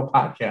Tyreek Hill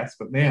podcast,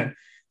 but man,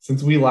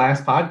 since we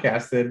last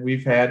podcasted,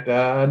 we've had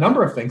a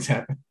number of things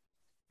happen.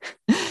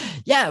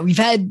 Yeah, we've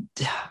had,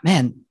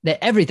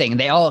 everything.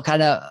 They all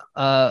kind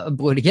of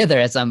blew together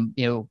as I'm,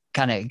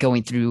 kind of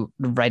going through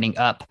writing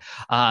up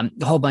a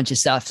whole bunch of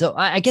stuff. So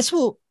I guess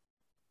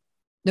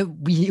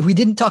we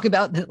didn't talk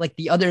about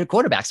the other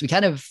quarterbacks. We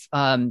kind of,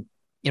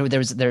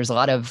 there's a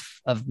lot of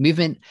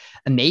movement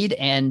made.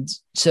 And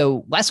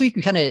so last week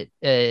we kind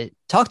of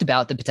talked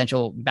about the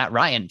potential Matt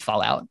Ryan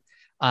fallout.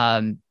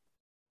 And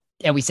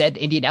we said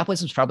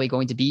Indianapolis was probably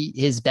going to be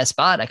his best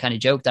spot. I kind of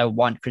joked I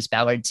want Chris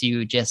Ballard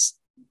to just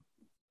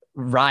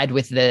ride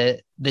with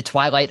the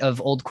twilight of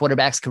old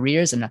quarterbacks'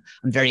 careers. And I'm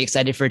very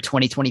excited for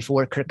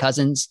 2024 Kirk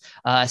Cousins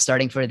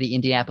starting for the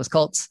Indianapolis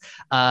Colts.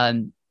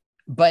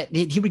 But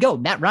here we go.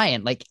 Matt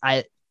Ryan.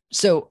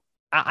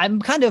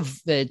 I'm kind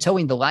of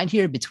towing the line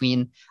here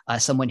between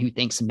someone who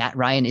thinks Matt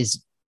Ryan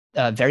is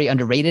very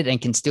underrated and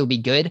can still be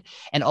good.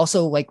 And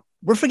also, like,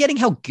 we're forgetting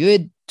how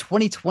good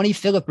 2020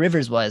 Phillip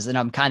Rivers was. And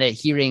I'm kind of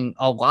hearing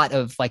a lot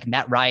of like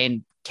Matt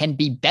Ryan can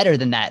be better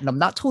than that. And I'm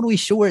not totally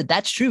sure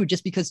that's true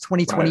just because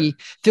 2020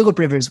 Phillip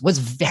Rivers was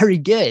very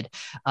good.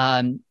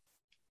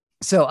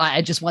 So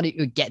I just wanted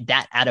to get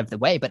that out of the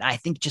way, but I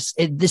think just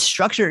this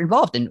structure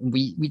involved, and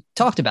we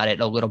talked about it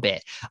a little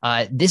bit.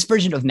 This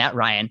version of Matt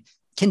Ryan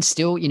can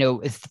still,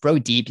 throw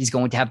deep. He's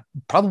going to have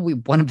probably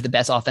one of the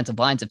best offensive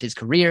lines of his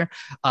career,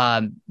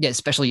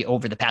 especially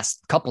over the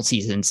past couple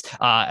seasons.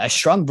 A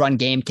strong run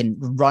game, can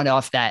run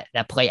off that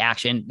play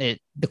action.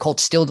 The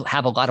Colts still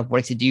have a lot of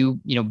work to do,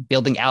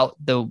 building out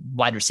the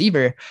wide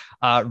receiver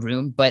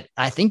room. But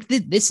I think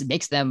that this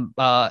makes them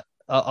a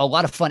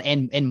lot of fun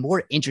and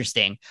more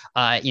interesting.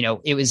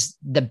 It was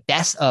the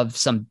best of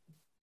some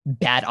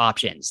bad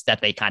options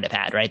that they kind of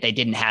had, right? They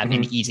didn't have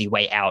an easy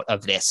way out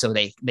of this. So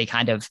they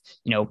kind of,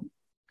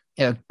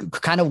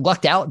 kind of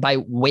lucked out by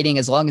waiting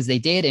as long as they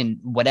did, and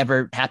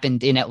whatever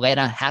happened in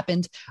Atlanta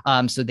happened.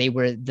 So they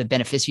were the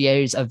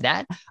beneficiaries of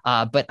that.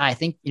 But I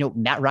think,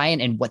 Matt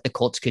Ryan and what the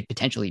Colts could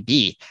potentially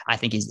be, I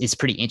think is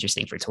pretty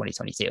interesting for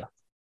 2022.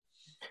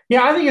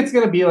 Yeah, I think it's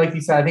going to be, like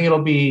you said, I think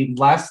it'll be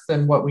less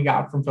than what we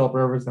got from Phillip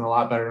Rivers and a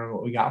lot better than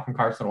what we got from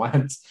Carson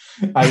Wentz.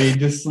 I mean,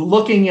 just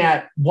looking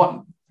at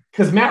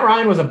because Matt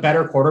Ryan was a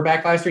better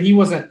quarterback last year. He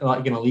wasn't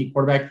like an elite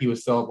quarterback. He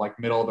was still like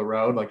middle of the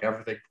road, like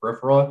everything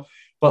peripheral.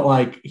 But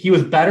like he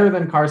was better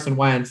than Carson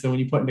Wentz. And when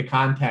you put into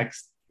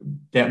context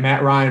that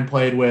Matt Ryan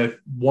played with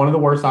one of the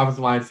worst offensive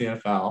lines in the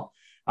NFL,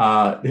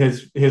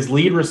 His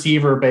lead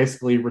receiver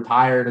basically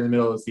retired in the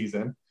middle of the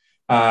season.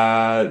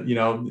 Calvin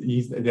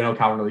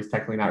Ridley's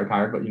technically not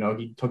retired, but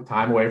he took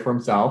time away for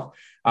himself.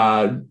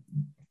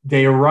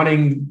 They are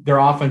running their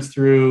offense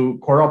through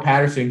Cordell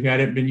Patterson, who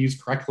hadn't been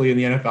used correctly in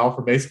the NFL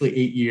for basically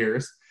 8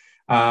 years.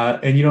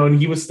 And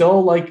he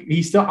still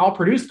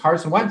outproduced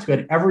Carson Wentz, who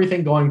had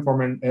everything going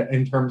for him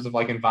in terms of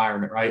like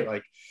environment, right?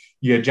 Like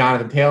you had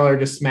Jonathan Taylor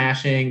just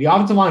smashing. The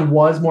offensive line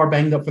was more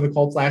banged up for the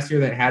Colts last year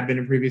than it had been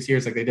in previous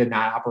years. Like they did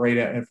not operate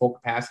at full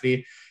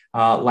capacity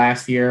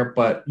last year,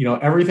 but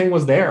everything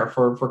was there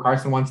for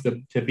Carson Wentz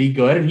to be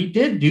good. And he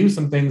did do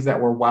some things that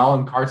were well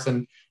in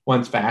Carson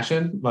Wentz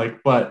fashion,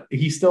 but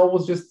he still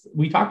was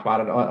we talked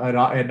about it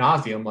ad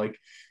nauseum. Like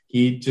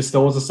he just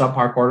still was a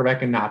subpar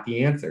quarterback and not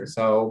the answer.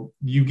 So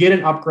you get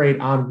an upgrade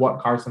on what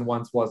Carson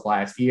Wentz was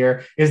last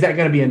year. Is that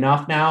going to be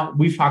enough now?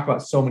 We've talked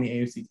about so many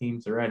AFC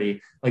teams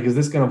already. Like, is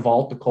this going to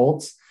vault the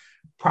Colts?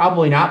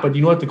 Probably not. But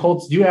you know what the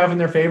Colts do have in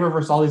their favor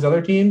versus all these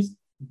other teams?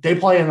 They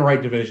play in the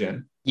right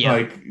division. Yeah.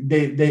 Like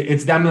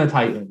it's them and the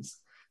Titans.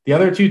 The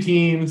other two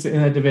teams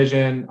in the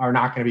division are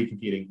not going to be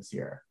competing this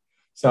year.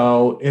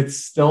 So it's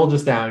still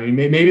just down. I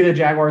mean, maybe the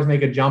Jaguars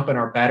make a jump and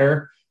are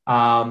better.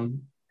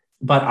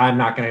 But I'm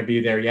not going to be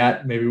there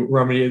yet. Maybe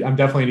I'm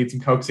definitely need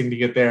some coaxing to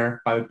get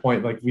there by the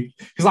point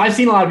because I've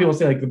seen a lot of people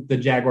say like the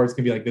Jaguars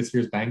can be like this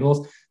year's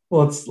Bengals.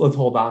 Well, let's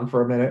hold on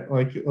for a minute.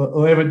 Like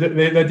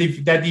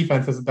that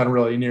defense hasn't done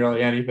really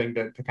nearly anything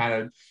to kind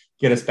of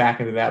get us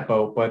back into that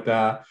boat.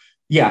 But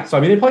yeah, so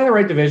I mean they play in the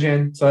right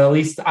division. So at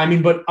least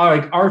but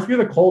if you're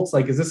the Colts,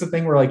 like is this a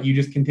thing where like you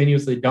just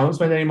continuously don't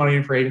spend any money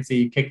in free agency,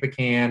 you kick the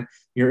can,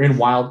 you're in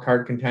wild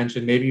card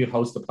contention, maybe you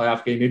host a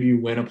playoff game, maybe you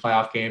win a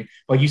playoff game,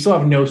 but you still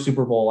have no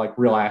Super Bowl like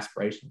real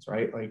aspirations,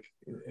 right? Like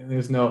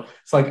it's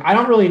like I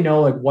don't really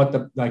know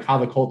like how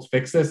the Colts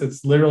fix this.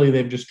 It's literally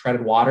they've just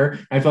treaded water.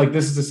 And I feel like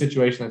this is a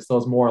situation that still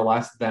is more or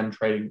less them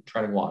treading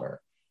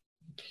water.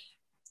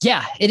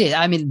 Yeah, it is.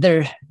 I mean,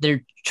 they're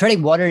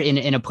treading water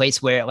in a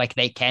place where like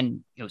they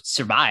can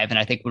survive, and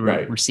I think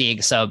we're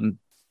seeing some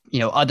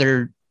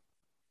other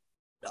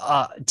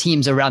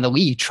teams around the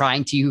league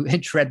trying to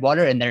tread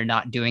water, and they're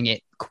not doing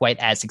it quite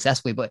as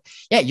successfully. But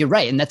yeah, you're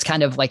right, and that's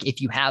kind of like if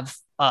you have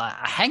a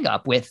hang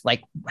up with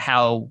like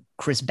how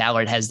Chris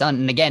Ballard has done,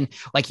 and again,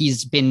 like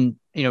he's been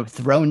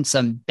thrown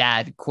some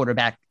bad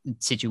quarterback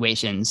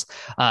situations.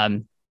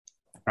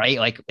 Right?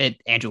 Like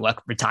Andrew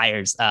Luck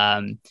retires.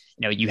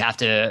 You have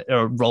to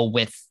roll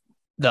with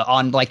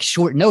on like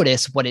short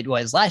notice what it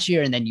was last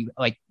year. And then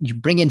you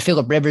bring in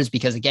Phillip Rivers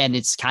because again,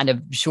 it's kind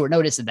of short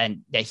notice. And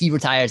then he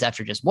retires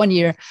after just 1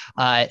 year.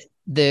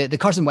 The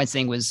Carson Wentz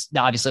thing was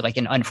obviously like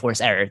an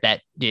unforced error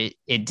that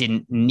it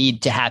didn't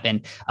need to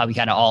happen. We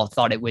kind of all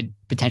thought it would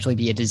potentially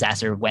be a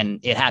disaster when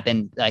it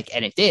happened,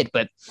 and it did.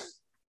 But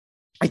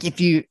like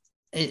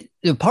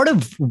part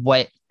of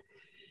what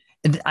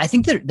I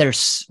think they're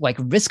like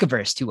risk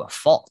averse to a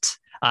fault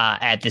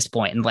at this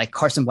point. And like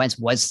Carson Wentz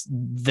was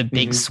the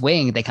big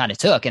swing they kind of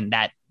took, and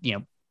that,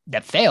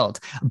 that failed.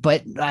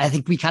 But I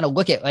think we kind of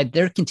look at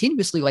they're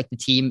continuously like the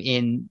team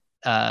in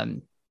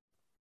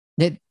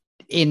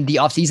the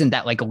offseason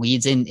that like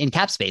leads in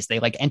cap space. They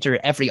like enter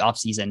every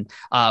offseason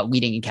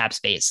leading in cap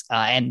space.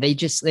 And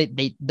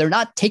they're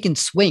not taking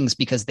swings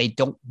because they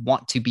don't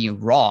want to be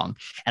wrong.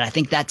 And I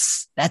think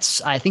that's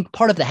I think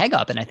part of the hang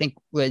up. And I think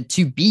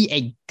to be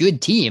a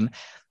good team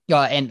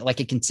and like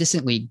a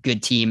consistently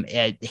good team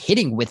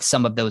hitting with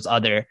some of those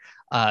other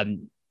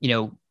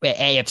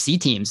AFC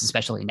teams,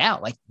 especially now,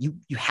 like you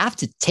have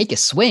to take a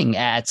swing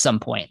at some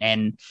point.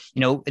 And,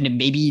 and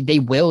maybe they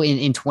will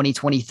in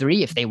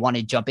 2023 if they want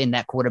to jump in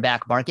that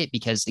quarterback market,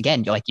 because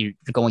again, you're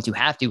going to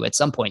have to at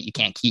some point. You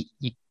can't keep,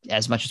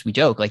 as much as we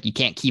joke, like you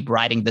can't keep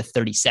riding the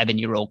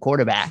 37-year-old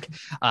quarterback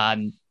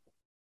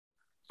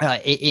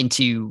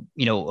into,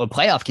 a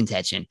playoff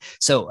contention.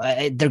 So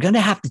they're going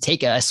to have to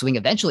take a swing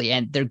eventually,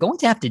 and they're going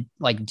to have to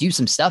like do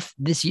some stuff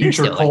this year.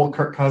 Future Colt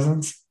Kirk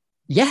Cousins.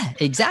 Yeah,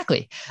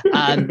 exactly.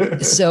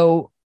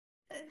 So,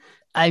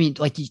 I mean,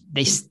 like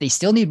they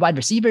still need wide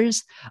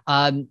receivers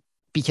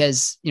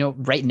because,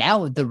 right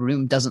now the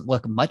room doesn't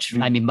look much.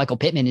 I mean, Michael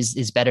Pittman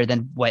is better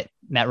than what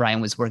Matt Ryan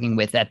was working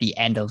with at the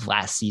end of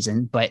last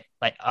season. But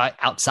like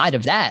outside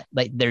of that,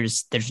 like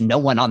there's no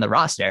one on the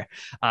roster.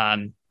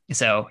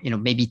 So,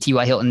 maybe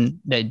T.Y.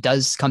 Hilton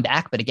does come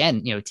back. But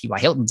again, T.Y.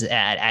 Hilton's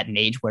at an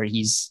age where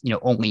he's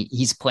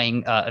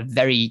playing a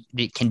very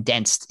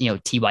condensed,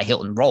 T.Y.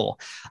 Hilton role.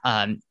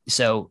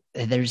 So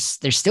there's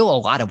still a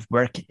lot of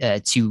work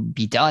to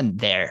be done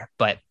there.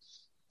 But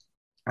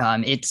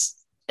it's,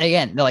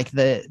 again, like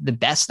the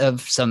best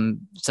of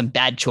some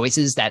bad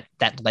choices that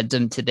led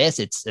them to this.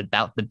 It's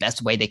about the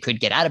best way they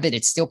could get out of it.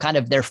 It's still kind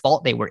of their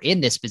fault they were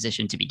in this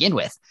position to begin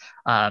with.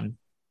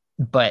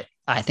 But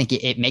I think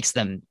it makes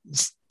them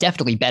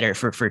definitely better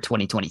for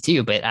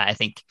 2022. But I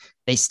think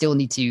they still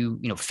need to,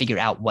 figure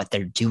out what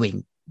they're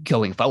doing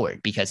going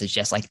forward, because it's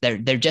just like they're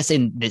just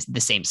in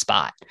the same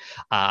spot.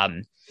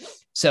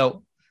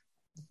 So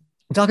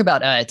we'll talk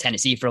about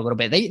Tennessee for a little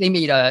bit. They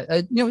made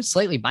a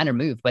slightly minor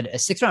move, but a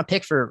 6th round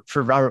pick for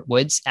Robert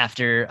Woods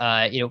after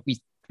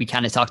we we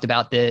kind of talked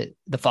about the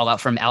fallout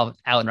from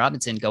Allen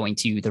Robinson going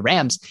to the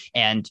Rams,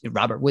 and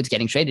Robert Woods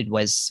getting traded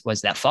was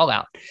that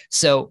fallout.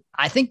 So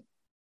I think,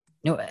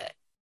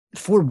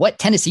 for what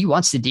Tennessee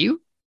wants to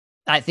do,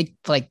 I think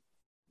like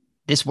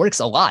this works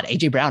a lot.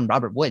 AJ Brown,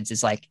 Robert Woods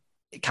is like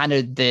kind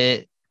of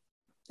the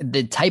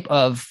type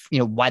of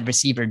wide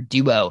receiver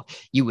duo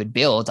you would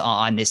build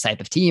on this type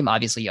of team.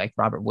 Obviously, like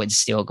Robert Woods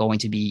still going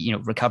to be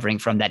recovering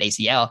from that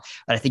ACL,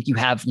 but I think you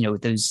have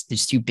those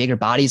two bigger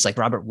bodies. Like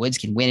Robert Woods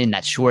can win in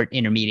that short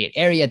intermediate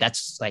area.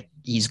 That's like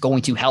he's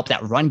going to help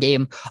that run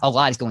game a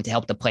lot. He's going to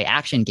help the play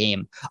action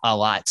game a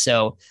lot.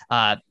 So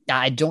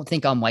I don't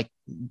think I'm like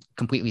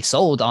completely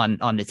sold on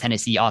the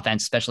Tennessee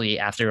offense, especially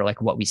after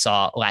like what we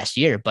saw last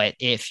year. But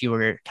if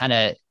you're kind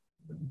of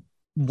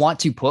want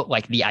to put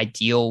like the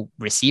ideal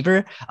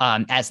receiver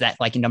as that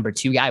like number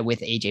 2 guy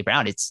with AJ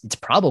Brown, it's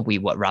probably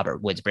what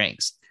Robert Woods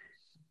brings.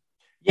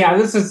 Yeah,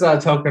 this is a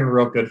token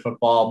real good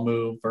football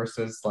move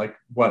versus like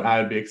what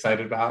I would be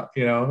excited about,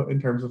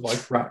 in terms of like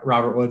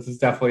Robert Woods is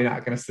definitely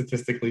not going to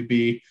statistically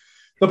be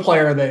the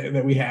player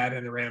that we had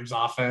in the Rams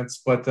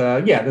offense. But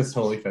yeah, this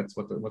totally fits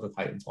what the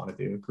Titans want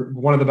to do.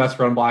 One of the best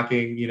run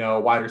blocking,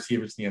 wide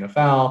receivers in the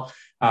NFL.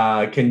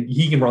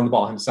 He can run the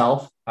ball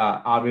himself.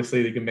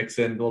 Obviously, they can mix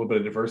in a little bit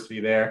of diversity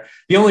there.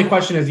 The only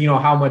question is,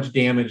 how much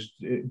damaged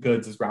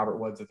goods is Robert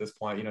Woods at this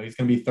point? He's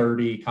going to be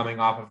 30 coming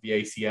off of the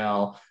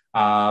ACL.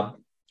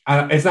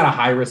 It's not a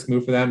high risk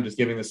move for them, just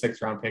giving the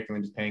 6th round pick and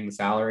then just paying the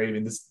salary. I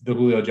mean, the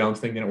Julio Jones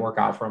thing didn't work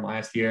out for him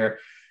last year.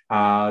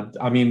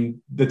 I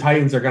mean, the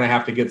Titans are going to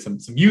have to get some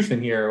youth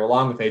in here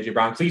along with AJ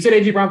Brown. So you said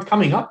AJ Brown's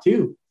coming up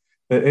too.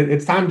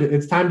 It's time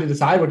to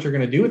decide what you're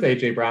going to do with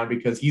AJ Brown,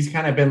 because he's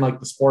kind of been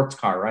like the sports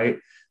car, right?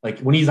 Like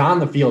when he's on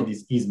the field,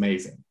 he's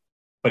amazing,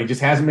 but he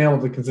just hasn't been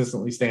able to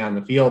consistently stay on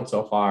the field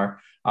so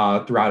far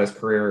throughout his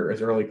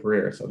early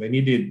career. So they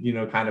need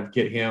to, kind of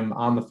get him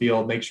on the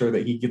field, make sure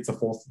that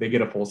they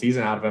get a full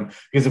season out of him.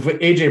 Because if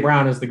AJ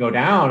Brown is to go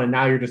down and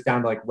now you're just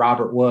down to like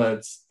Robert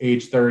Woods,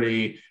 age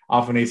 30,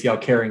 off an ACL,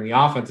 carrying the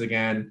offense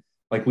again,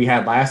 like we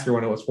had last year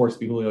when it was forced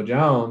to be Julio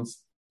Jones.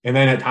 And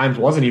then at times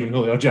wasn't even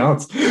Julio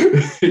Jones,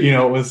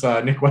 it was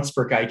Nick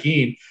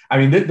Westbrook-Ikhine. I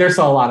mean, there's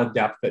still a lot of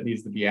depth that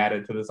needs to be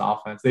added to this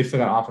offense. They've still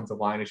got offensive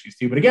line issues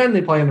too. But again,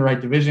 they play in the right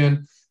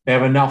division. They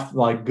have enough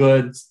like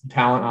good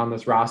talent on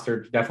this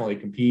roster to definitely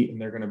compete. And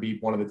they're going to be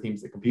one of the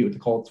teams that compete with the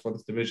Colts for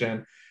this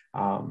division.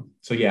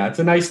 So yeah, it's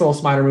a nice little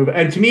Snyder move.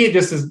 And to me, it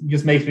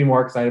just makes me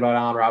more excited about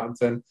Allen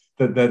Robinson.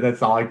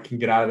 That's all I can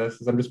get out of this,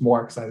 is I'm just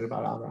more excited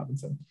about Allen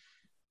Robinson.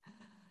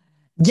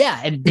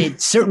 Yeah, and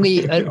it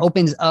certainly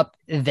opens up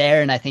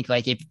there. And I think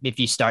like if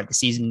you start the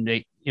season,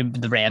 the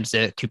Rams,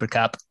 the Cooper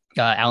Kupp,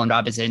 Allen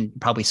Robinson,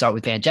 probably start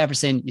with Van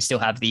Jefferson. You still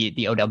have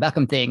the Odell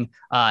Beckham thing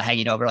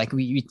hanging over. Like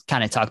we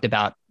kind of talked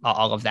about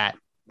all of that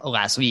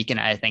last week. And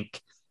I think,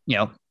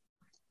 a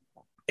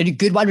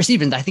good wide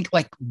receiver. And I think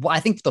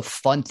the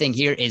fun thing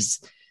here is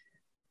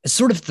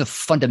sort of the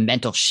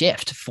fundamental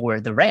shift for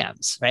the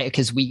Rams, right?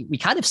 Because we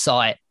kind of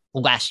saw it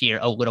last year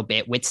a little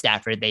bit with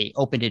Stafford. They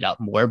opened it up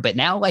more, but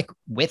now like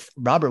with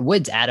Robert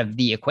Woods out of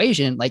the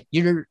equation, like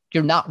you're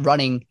not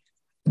running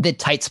the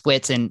tight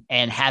splits and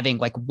having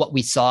like what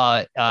we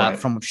saw right.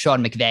 from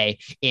Sean McVay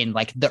in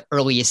like the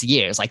earliest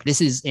years. Like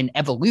this is an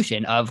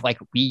evolution of like,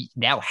 we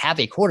now have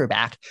a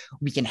quarterback.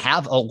 We can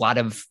have a lot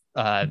of,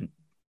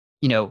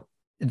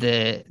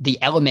 the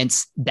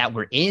elements that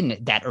were in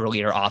that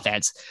earlier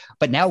offense,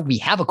 but now we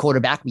have a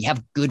quarterback, we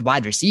have good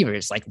wide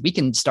receivers, like we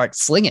can start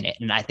slinging it.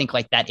 And I think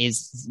like that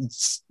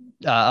is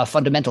a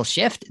fundamental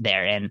shift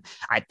there. And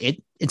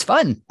it's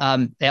fun.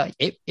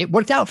 It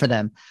worked out for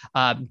them.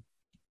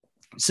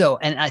 So,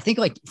 and I think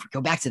like if we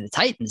go back to the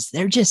Titans,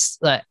 they're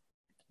just,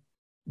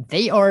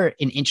 they are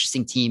an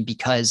interesting team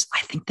because I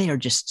think they are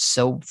just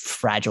so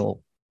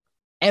fragile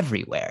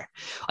everywhere.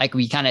 Like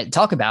we kind of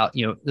talk about,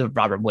 the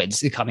Robert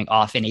Woods coming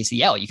off an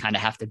ACL, you kind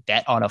of have to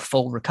bet on a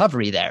full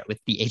recovery there with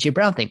the AJ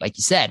Brown thing. Like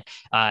you said,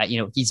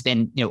 he's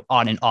been,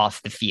 on and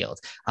off the field.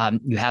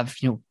 You have,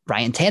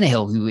 Ryan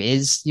Tannehill, who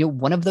is,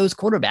 one of those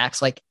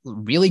quarterbacks, like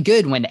really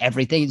good when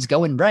everything's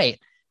going right.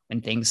 When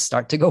things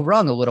start to go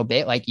wrong a little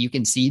bit, like you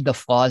can see the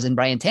flaws in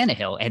Ryan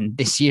Tannehill. And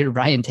this year,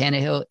 Ryan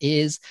Tannehill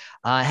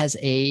has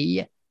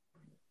a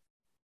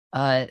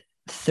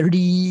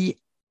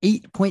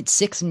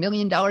 $38.6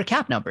 million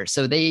cap number.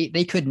 So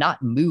they could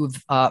not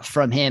move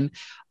from him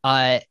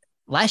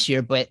last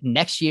year, but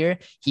next year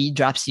he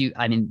drops you,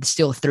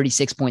 still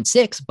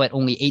 36.6, but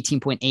only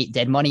 18.8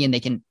 dead money. And they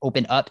can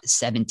open up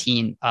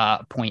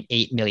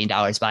 $17.8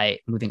 million by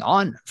moving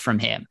on from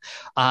him.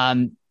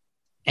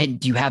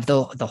 And you have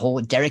the whole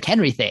Derrick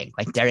Henry thing.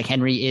 Like Derrick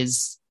Henry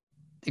is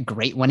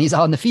great when he's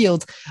on the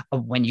field.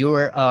 When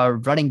you're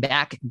running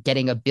back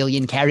getting 1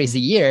 billion carries a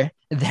year,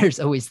 there's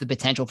always the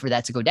potential for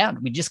that to go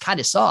down. We just kind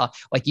of saw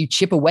like you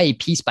chip away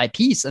piece by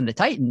piece on the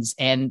Titans.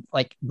 And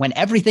like when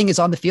everything is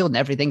on the field and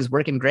everything's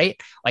working great,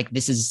 like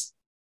this is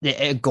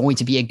going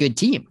to be a good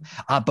team.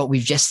 But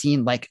we've just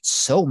seen like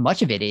so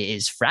much of it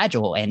is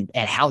fragile and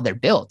how they're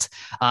built.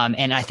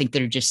 And I think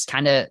they're just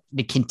kind of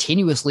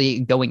continuously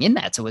going in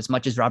that. So as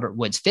much as Robert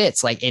Woods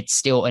fits, like it's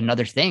still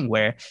another thing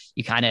where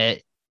you kind of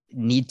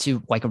need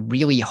to like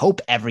really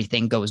hope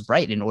everything goes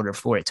right in order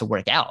for it to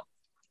work out.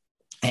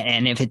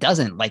 And if it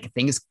doesn't, like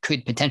things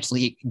could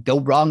potentially go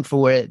wrong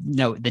for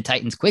the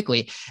Titans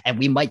quickly, and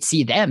we might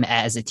see them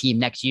as a team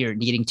next year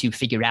needing to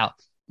figure out,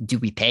 do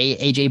we pay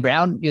AJ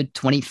Brown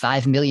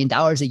 $25 million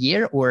a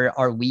year, or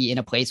are we in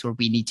a place where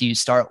we need to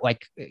start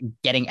like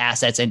getting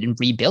assets and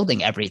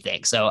rebuilding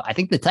everything? So I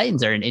think the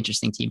Titans are an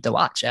interesting team to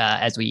watch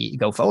as we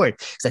go forward,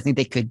 because I think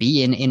they could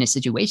be in a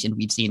situation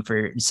we've seen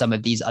for some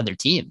of these other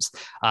teams,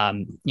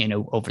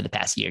 over the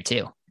past year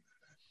too.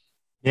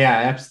 Yeah,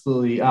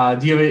 absolutely.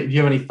 Do you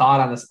have any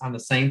thought on the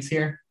Saints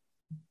here?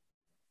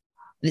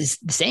 The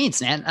Saints,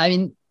 man. I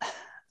mean,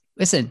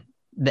 listen,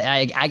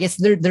 I guess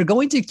they're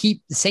going to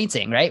keep the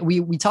Saintsing, right?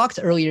 We talked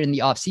earlier in the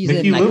offseason.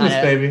 Mickey Loomis,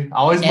 baby.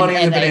 Always money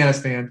in the banana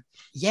stand.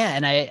 Yeah,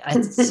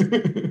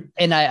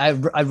 and I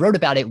wrote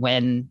about it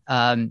when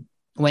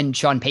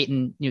Sean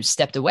Payton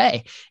stepped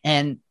away,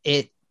 and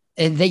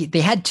they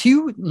had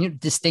two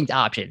distinct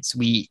options.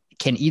 We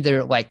can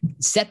either like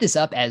set this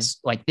up as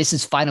like, this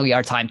is finally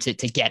our time to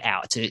get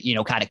out, to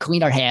kind of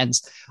clean our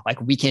hands.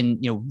 Like we can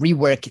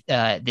rework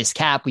this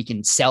cap. We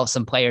can sell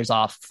some players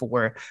off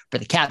for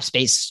the cap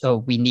space. So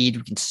we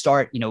can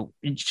start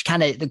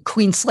kind of the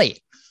clean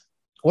slate,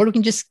 or we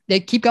can just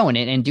keep going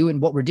and doing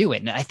what we're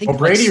doing. And I think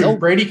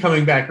Brady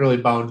coming back really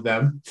boned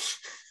them.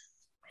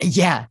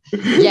 Yeah,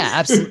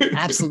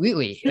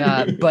 absolutely.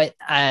 But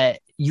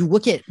you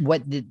look at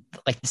what the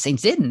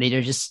Saints did, and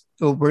they're just,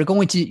 we're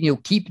going to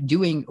keep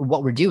doing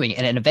what we're doing,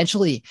 and then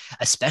eventually,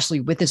 especially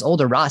with this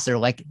older roster,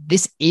 like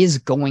this is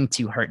going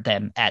to hurt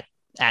them at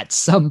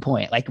some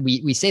point. Like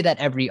we say that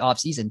every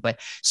offseason, but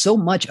so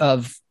much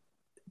of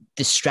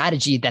the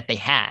strategy that they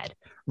had,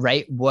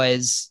 right,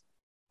 was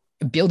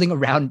building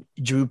around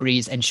Drew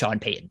Brees and Sean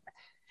Payton.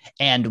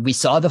 And we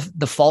saw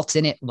the faults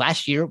in it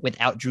last year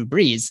without Drew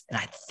Brees. And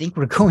I think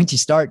we're going to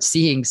start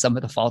seeing some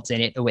of the faults in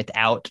it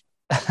without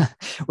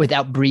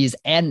Brees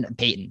and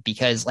Payton,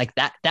 because like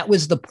that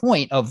was the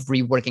point of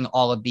reworking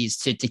all of these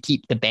to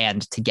keep the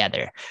band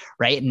together.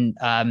 Right.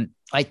 And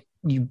like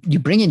you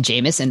bring in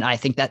Jameis, and I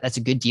think that's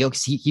a good deal,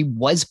 because he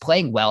was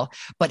playing well,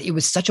 but it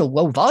was such a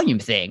low volume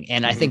thing.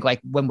 And I think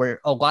like when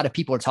a lot of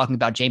people are talking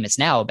about Jameis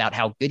now, about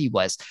how good he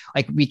was,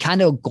 like we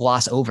kind of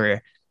gloss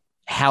over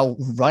how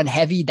run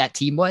heavy that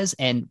team was.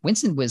 And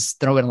Winston was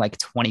throwing like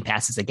 20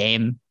 passes a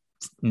game,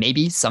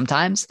 maybe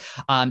sometimes.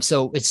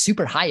 So it's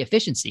super high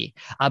efficiency,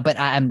 but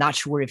I'm not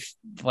sure if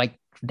like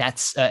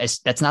that's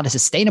not a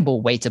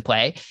sustainable way to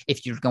play.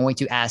 If you're going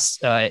to ask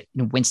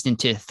Winston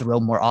to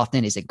throw more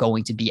often, is it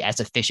going to be as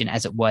efficient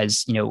as it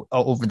was,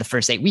 over the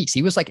first 8 weeks?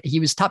 He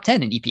was top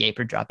 10 in EPA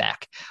per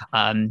dropback.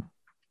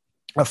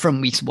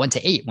 From weeks 1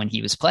 to 8 when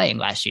he was playing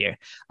last year.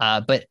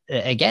 But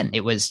again,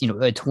 it was,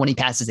 20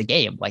 passes a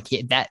game. Like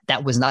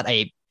that was not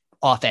a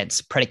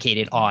offense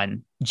predicated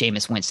on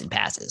Jameis Winston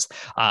passes.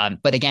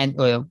 But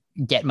again,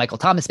 get Michael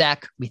Thomas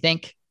back, we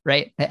think,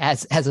 right?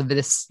 As of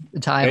this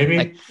time, maybe.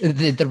 Like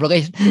the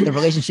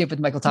relationship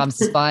with Michael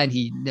Thomas is fine.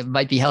 He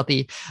might be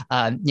healthy.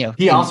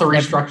 He also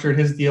restructured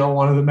his deal,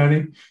 one of the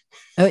many.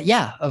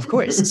 Yeah, of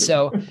course.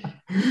 So,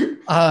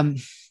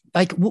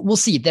 like we'll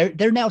see.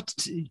 They're now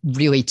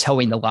really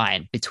towing the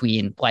line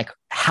between like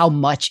how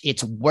much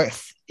it's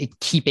worth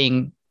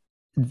keeping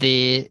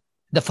the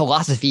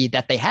philosophy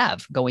that they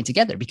have going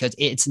together, because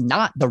it's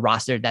not the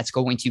roster that's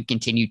going to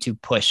continue to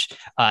push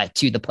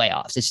to the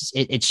playoffs.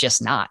 It's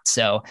just not.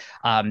 So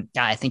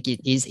I think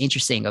it is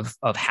interesting of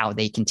how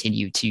they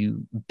continue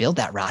to build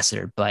that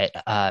roster, but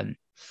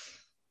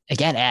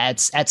again,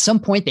 at some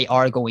point they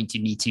are going to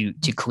need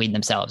to clean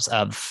themselves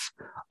of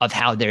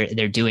how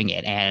they're doing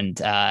it. And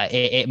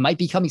it might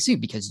be coming soon,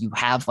 because you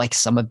have like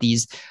some of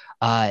these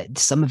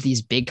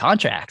big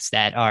contracts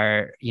that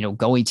are,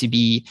 going to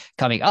be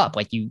coming up.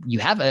 Like you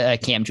have a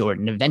Cam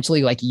Jordan,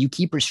 eventually like you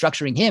keep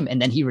restructuring him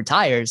and then he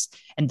retires,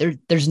 and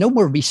there's no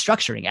more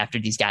restructuring after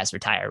these guys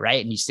retire.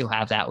 Right. And you still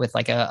have that with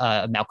like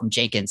a Malcolm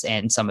Jenkins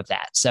and some of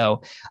that.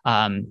 So,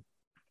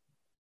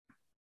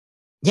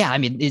 yeah, I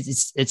mean,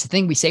 it's a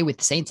thing we say with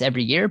the Saints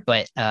every year,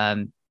 but,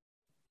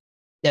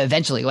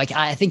 eventually, like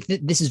I think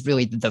this is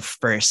really the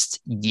first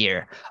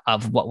year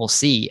of what we'll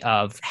see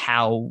of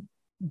how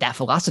that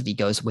philosophy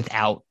goes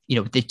without,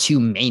 the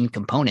two main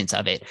components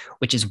of it,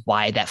 which is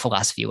why that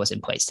philosophy was in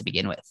place to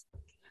begin with.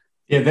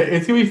 Yeah,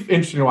 it's gonna be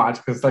interesting to watch,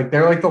 because like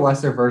they're like the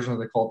lesser version of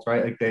the Colts,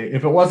 right? Like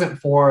if it wasn't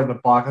for the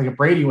block, like if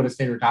Brady would have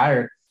stayed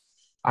retired,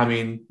 I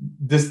mean,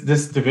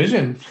 this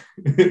division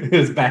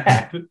is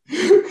bad.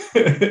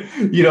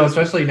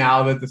 Especially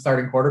now that the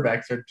starting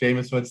quarterbacks are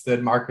Jameis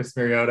Winston, Marcus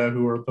Mariota,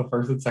 who were the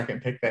first and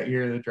second pick that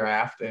year in the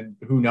draft. And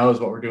who knows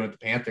what we're doing with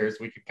the Panthers.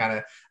 We could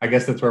I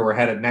guess that's where we're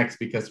headed next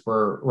because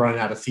we're running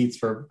out of seats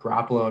for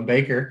Garoppolo and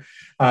Baker.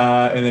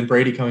 And then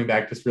Brady coming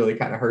back just really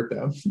kind of hurt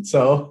them.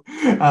 So,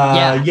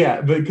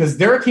 because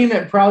they're a team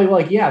that probably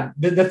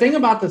the thing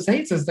about the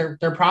Saints is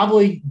they're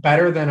probably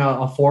better than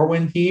a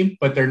 4-win team,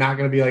 but they're not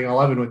going to be like an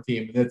 11-win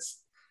team. That's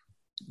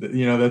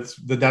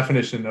the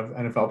definition of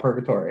NFL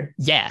purgatory.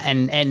 Yeah.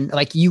 And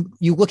like you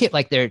look at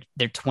like their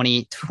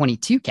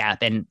 2022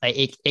 cap and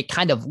it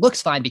kind of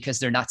looks fine because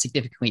they're not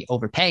significantly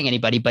overpaying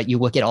anybody, but you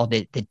look at all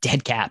the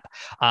dead cap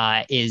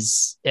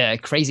is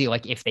crazy.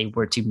 Like if they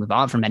were to move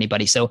on from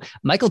anybody. So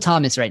Michael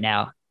Thomas right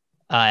now,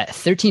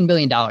 $13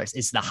 million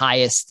is the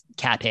highest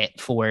cap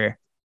hit for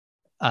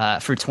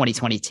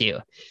 2022.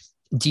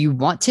 Do you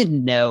want to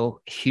know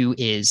who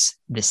is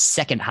the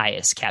second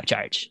highest cap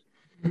charge?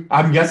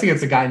 I'm guessing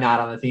it's a guy not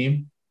on the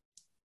team.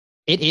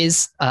 It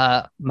is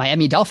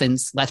Miami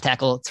Dolphins left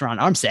tackle Teron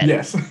Armstead,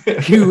 yes,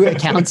 who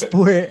accounts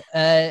for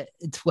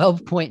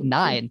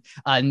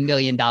 $12.9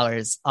 million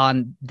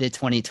on the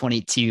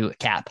 2022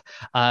 cap.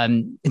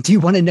 Do you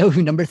want to know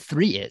who number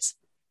 3 is?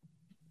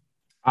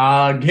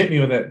 Hit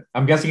me with it.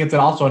 I'm guessing it's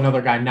also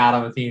another guy not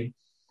on the team.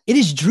 It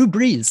is Drew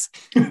Brees.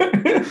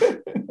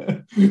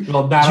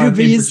 Well, not on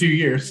the team for 2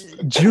 years.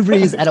 Drew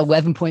Brees at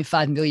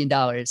 $11.5 million.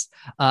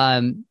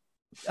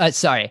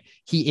 Sorry,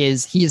 he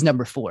is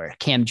number 4.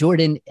 Cam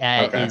Jordan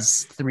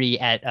is 3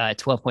 at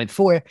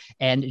 12.4,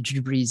 and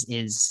Drew Brees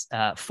is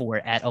 4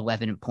 at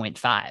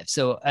 11.5.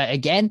 So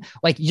again,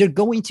 like you're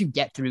going to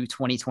get through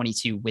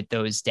 2022 with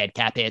those dead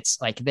cap hits.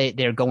 Like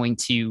they're going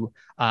to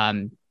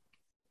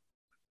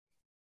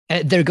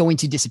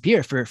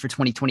disappear for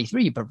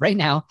 2023. But right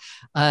now,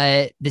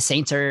 the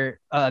Saints are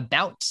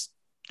about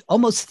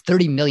almost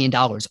 $30 million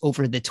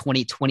over the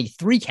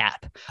 2023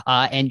 cap.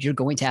 And you're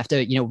going to have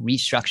to,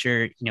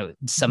 restructure,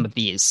 some of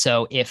these.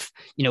 So if,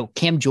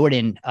 Cam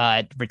Jordan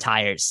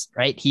retires,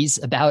 right,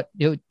 he's about,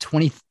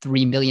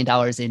 $23 million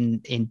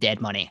in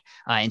dead money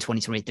in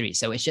 2023.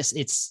 So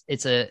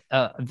it's a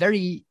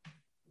very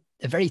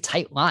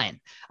tight line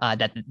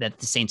that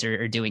the Saints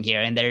are doing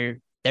here, and they're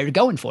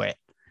going for it.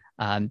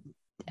 And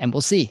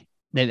we'll see.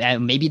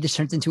 Maybe this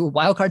turns into a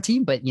wild card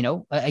team, but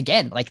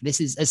again, like this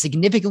is a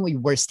significantly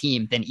worse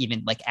team than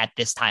even like at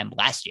this time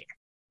last year.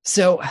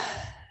 So,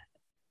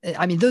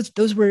 I mean,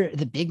 those were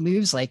the big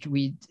moves. Like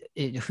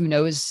who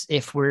knows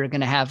if we're going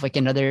to have like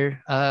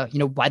another,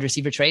 wide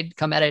receiver trade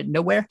come out of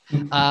nowhere,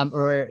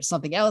 or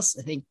something else.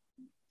 I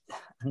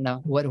don't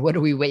know. What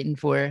are we waiting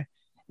for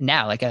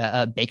now? Like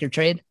a Baker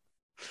trade?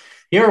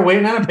 Yeah, we're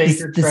waiting on a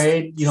Baker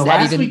trade.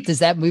 Last week, does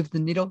that move the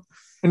needle?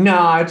 No,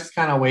 I just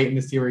kind of waiting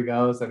to see where he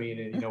goes. I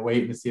mean,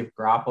 waiting to see if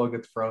Garoppolo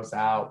gets froze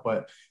out.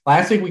 But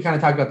last week we kind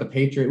of talked about the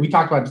Patriots. We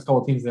talked about just a couple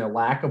of teams, their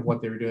lack of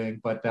what they were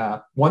doing. But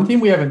one team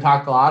we haven't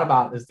talked a lot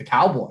about is the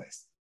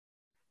Cowboys.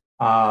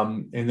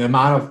 And the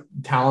amount of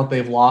talent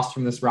they've lost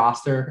from this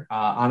roster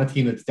on a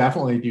team that's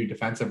definitely due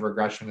defensive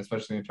regression,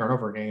 especially in the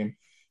turnover game.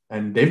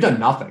 And they've done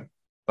nothing.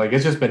 Like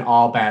it's just been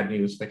all bad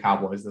news for the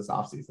Cowboys this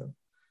offseason.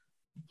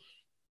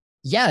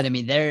 Yeah, I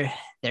mean, they're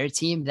a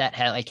team that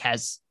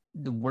has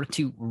the work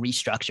to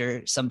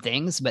restructure some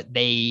things, but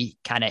they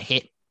kind of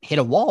hit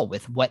a wall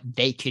with what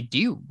they could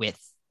do with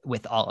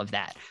all of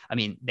that. I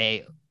mean,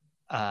 they,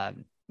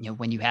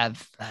 when you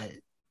have,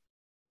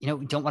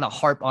 don't want to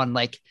harp on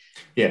like,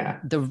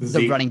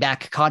 the running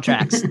back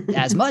contracts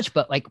as much,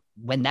 but like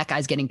when that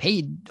guy's getting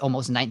paid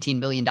almost $19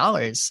 million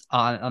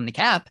on the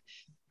cap,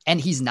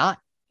 and he's not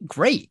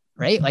great,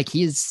 right? Like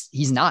he's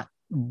not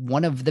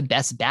one of the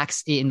best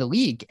backs in the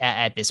league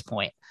at this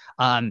point.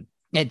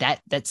 And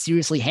that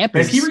seriously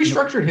hampers. Has he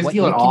restructured his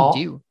deal at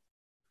all?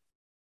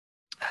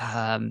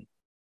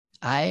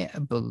 I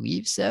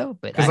believe so,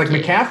 but because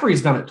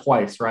McCaffrey's done it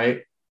twice,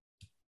 right?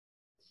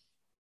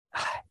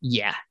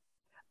 Yeah.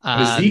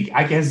 Zeke,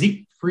 I guess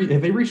Zeke.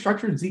 Have they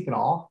restructured Zeke at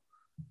all?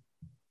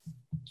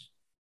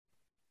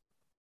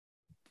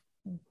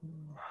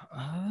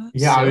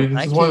 Yeah, I mean,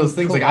 this is one of those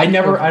things. Like I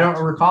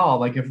don't recall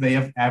like if they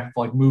have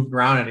like moved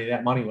around any of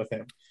that money with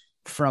him.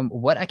 From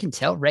what I can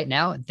tell right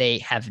now, they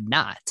have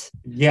not.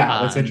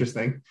 Yeah, that's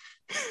interesting.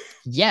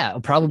 Yeah,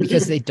 probably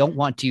because they don't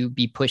want to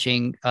be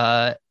pushing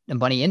the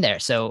money in there.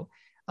 So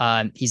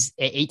he's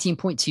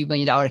 $18.2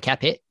 million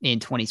cap hit in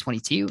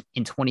 2022.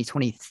 In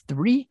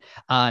 2023,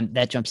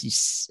 that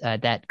jumps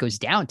that goes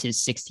down to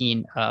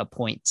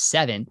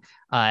 16.7.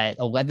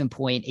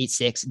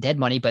 11.86 dead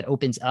money, but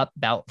opens up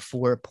about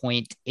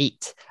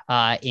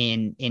 4.8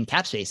 in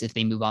cap space if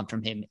they move on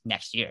from him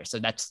next year. So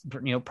that's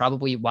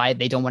probably why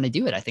they don't want to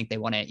do it. I think they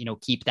want to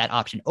keep that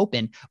option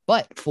open,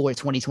 but for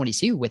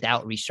 2022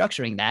 without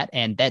restructuring that,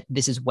 and that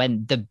this is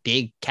when the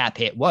big cap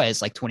hit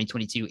was, like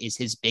 2022 is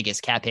his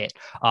biggest cap hit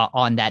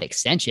on that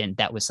extension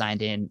that was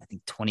signed in I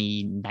think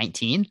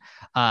 2019.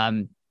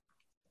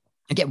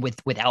 Again,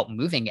 without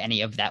moving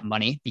any of that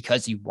money,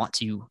 because you want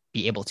to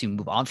be able to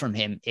move on from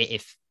him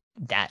if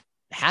that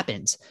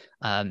happens.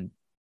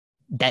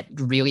 that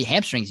really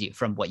hamstrings you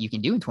from what you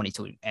can do in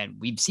 22. And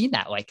we've seen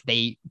that. Like,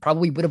 they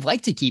probably would have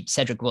liked to keep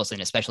Cedric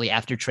Wilson, especially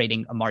after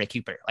trading Amari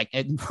Cooper. Like,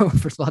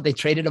 first of all, they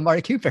traded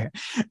Amari Cooper,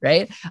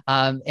 right?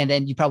 And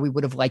then you probably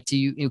would have liked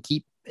to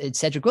keep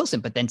Cedric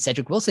Wilson, but then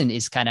Cedric Wilson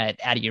is kind of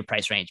out of your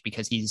price range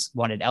because he's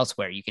wanted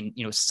elsewhere. You can,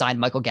 sign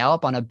Michael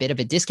Gallup on a bit of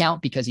a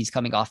discount because he's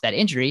coming off that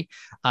injury.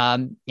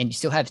 And you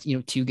still have,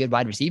 two good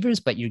wide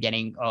receivers, but you're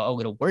getting a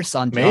little worse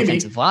on the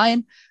offensive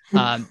line.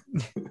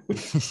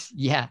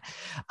 Yeah.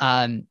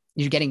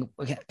 You're getting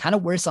kind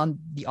of worse on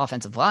the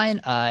offensive line.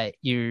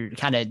 You're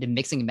kind of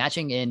mixing and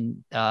matching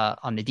in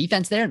on the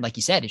defense there. And like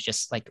you said, it's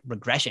just like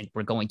regression.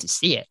 We're going to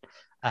see it.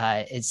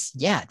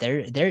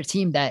 They're a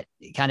team that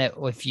kind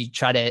of, if you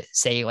try to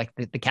say like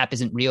the cap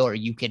isn't real or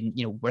you can,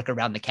 work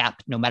around the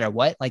cap no matter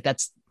what, like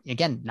that's,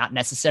 again, not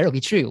necessarily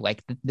true.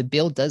 Like the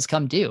bill does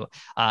come due.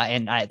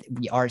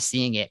 We are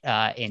seeing it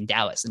in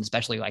Dallas, and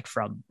especially like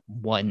from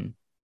one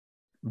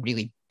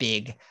really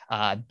big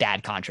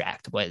bad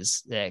contract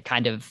was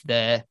kind of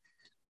the.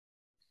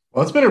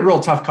 Well, it's been a real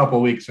tough couple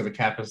of weeks for the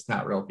cap is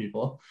not real,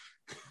 people.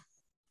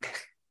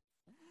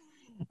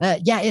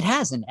 It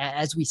has. And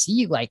as we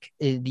see like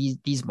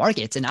these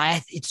markets, and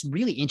it's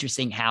really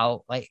interesting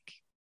how like,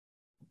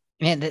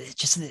 man,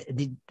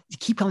 they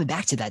keep coming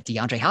back to that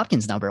DeAndre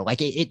Hopkins number.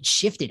 Like it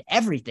shifted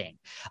everything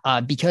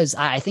because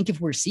I think if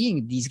we're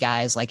seeing these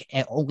guys like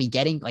only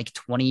getting like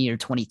 20 or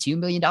 $22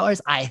 million,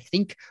 I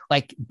think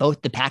like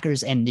both the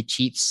Packers and the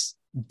Chiefs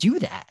do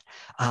that.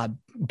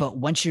 But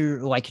once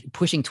you're like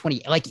pushing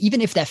 20, like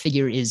even if that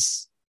figure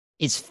is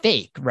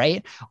fake,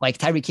 right? Like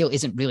Tyreek Hill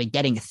isn't really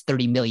getting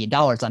 $30 million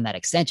on that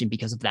extension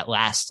because of that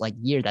last like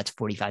year, that's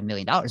 $45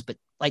 million. But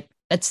like,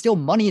 that's still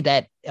money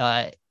that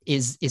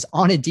is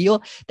on a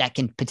deal that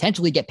can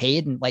potentially get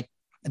paid. And like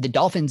the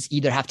Dolphins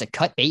either have to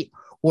cut bait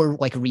or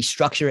like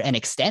restructure and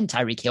extend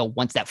Tyreek Hill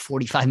once that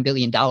 $45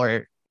 million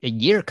a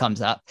year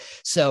comes up.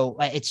 So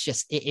it's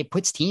just, it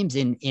puts teams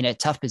in a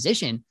tough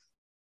position.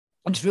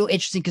 It's real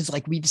interesting because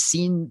like we've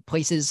seen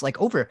places like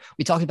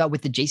we talked about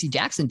with the JC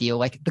Jackson deal,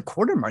 like the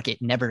quarter market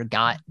never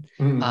got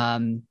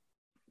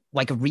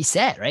like a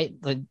reset, right?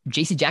 Like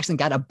JC Jackson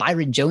got a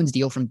Byron Jones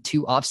deal from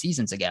 2 off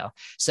seasons ago.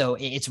 So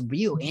it's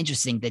real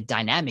interesting, the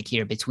dynamic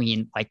here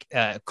between like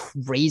a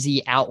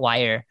crazy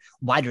outlier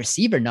wide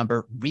receiver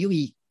number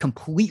really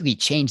completely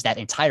changed that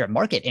entire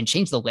market and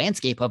changed the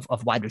landscape of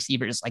wide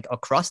receivers like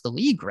across the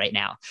league right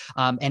now.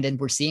 And then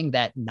we're seeing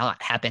that not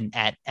happen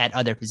at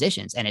other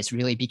positions. And it's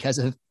really because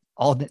of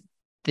all the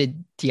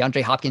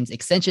DeAndre Hopkins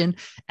extension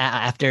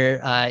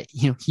after,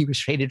 he was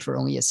traded for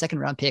only a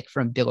 2nd-round pick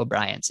from Bill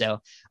O'Brien.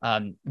 So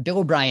Bill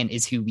O'Brien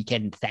is who we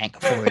can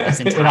thank for this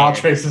entire. It all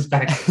traces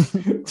back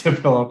to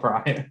Bill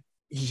O'Brien.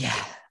 Yeah,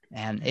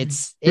 and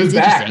it's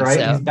back, right?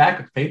 So, he's back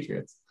with the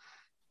Patriots.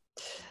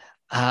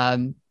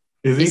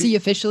 Is he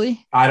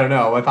officially? I don't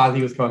know. I thought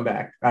he was coming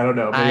back. I don't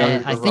know.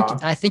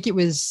 I think it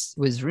was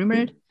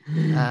rumored.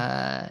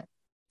 But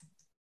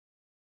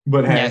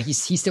hey, no,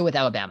 he's still with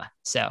Alabama.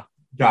 So.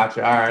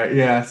 Gotcha. All right.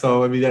 Yeah.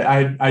 So I mean,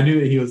 I knew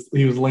that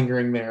he was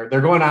lingering there.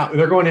 They're going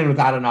in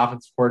without an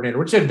offensive coordinator,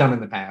 which they've done in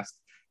the past.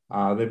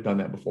 They've done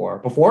that before.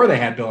 Before they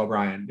had Bill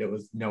O'Brien, it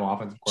was no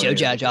offensive coordinator.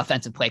 Joe Judge,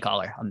 offensive play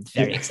caller. I'm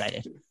very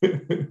excited.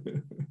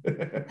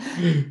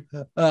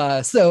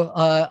 So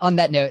on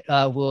that note,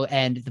 we'll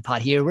end the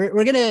pod here.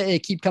 We're gonna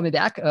keep coming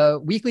back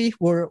weekly.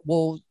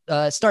 We'll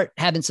start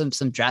having some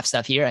draft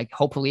stuff here. Like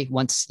hopefully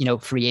once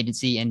free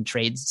agency and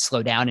trades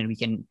slow down and we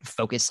can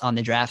focus on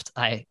the draft.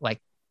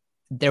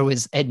 There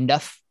was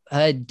enough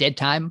dead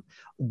time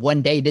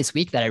one day this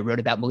week that I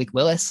wrote about Malik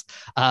Willis.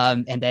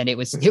 And then it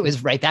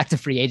was right back to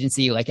free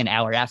agency like an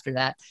hour after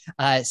that.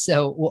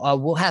 So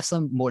we'll have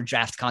some more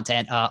draft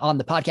content on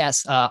the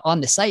podcast, on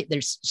the site.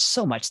 There's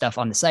so much stuff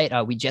on the site.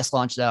 We just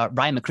launched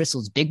Ryan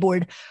McChrystal's big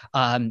board,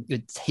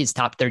 with his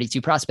top 32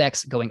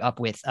 prospects going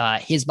up with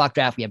his mock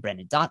draft. We have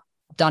Brendan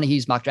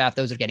Donahue's mock draft.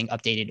 Those are getting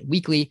updated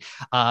weekly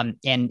and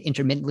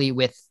intermittently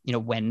with,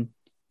 when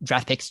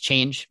draft picks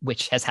change,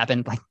 which has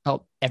happened like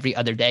every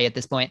other day at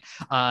this point.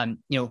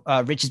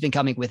 Rich has been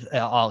coming with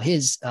all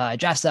his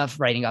draft stuff,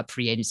 writing up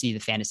free agency, the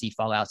fantasy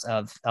fallouts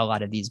of a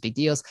lot of these big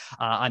deals.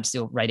 I'm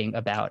still writing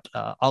about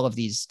all of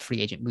these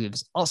free agent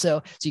moves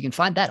also. So you can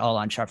find that all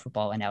on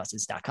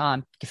sharpfootballanalysis.com.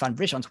 You can find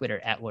Rich on Twitter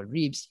at Lord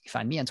Reeves. You can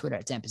find me on Twitter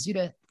at Dan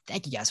Pizzuta.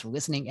 Thank you guys for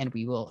listening, and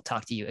we will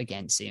talk to you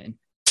again soon.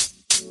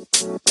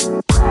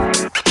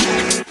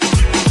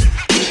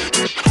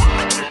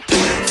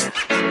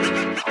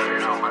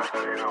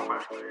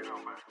 You know,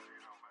 man.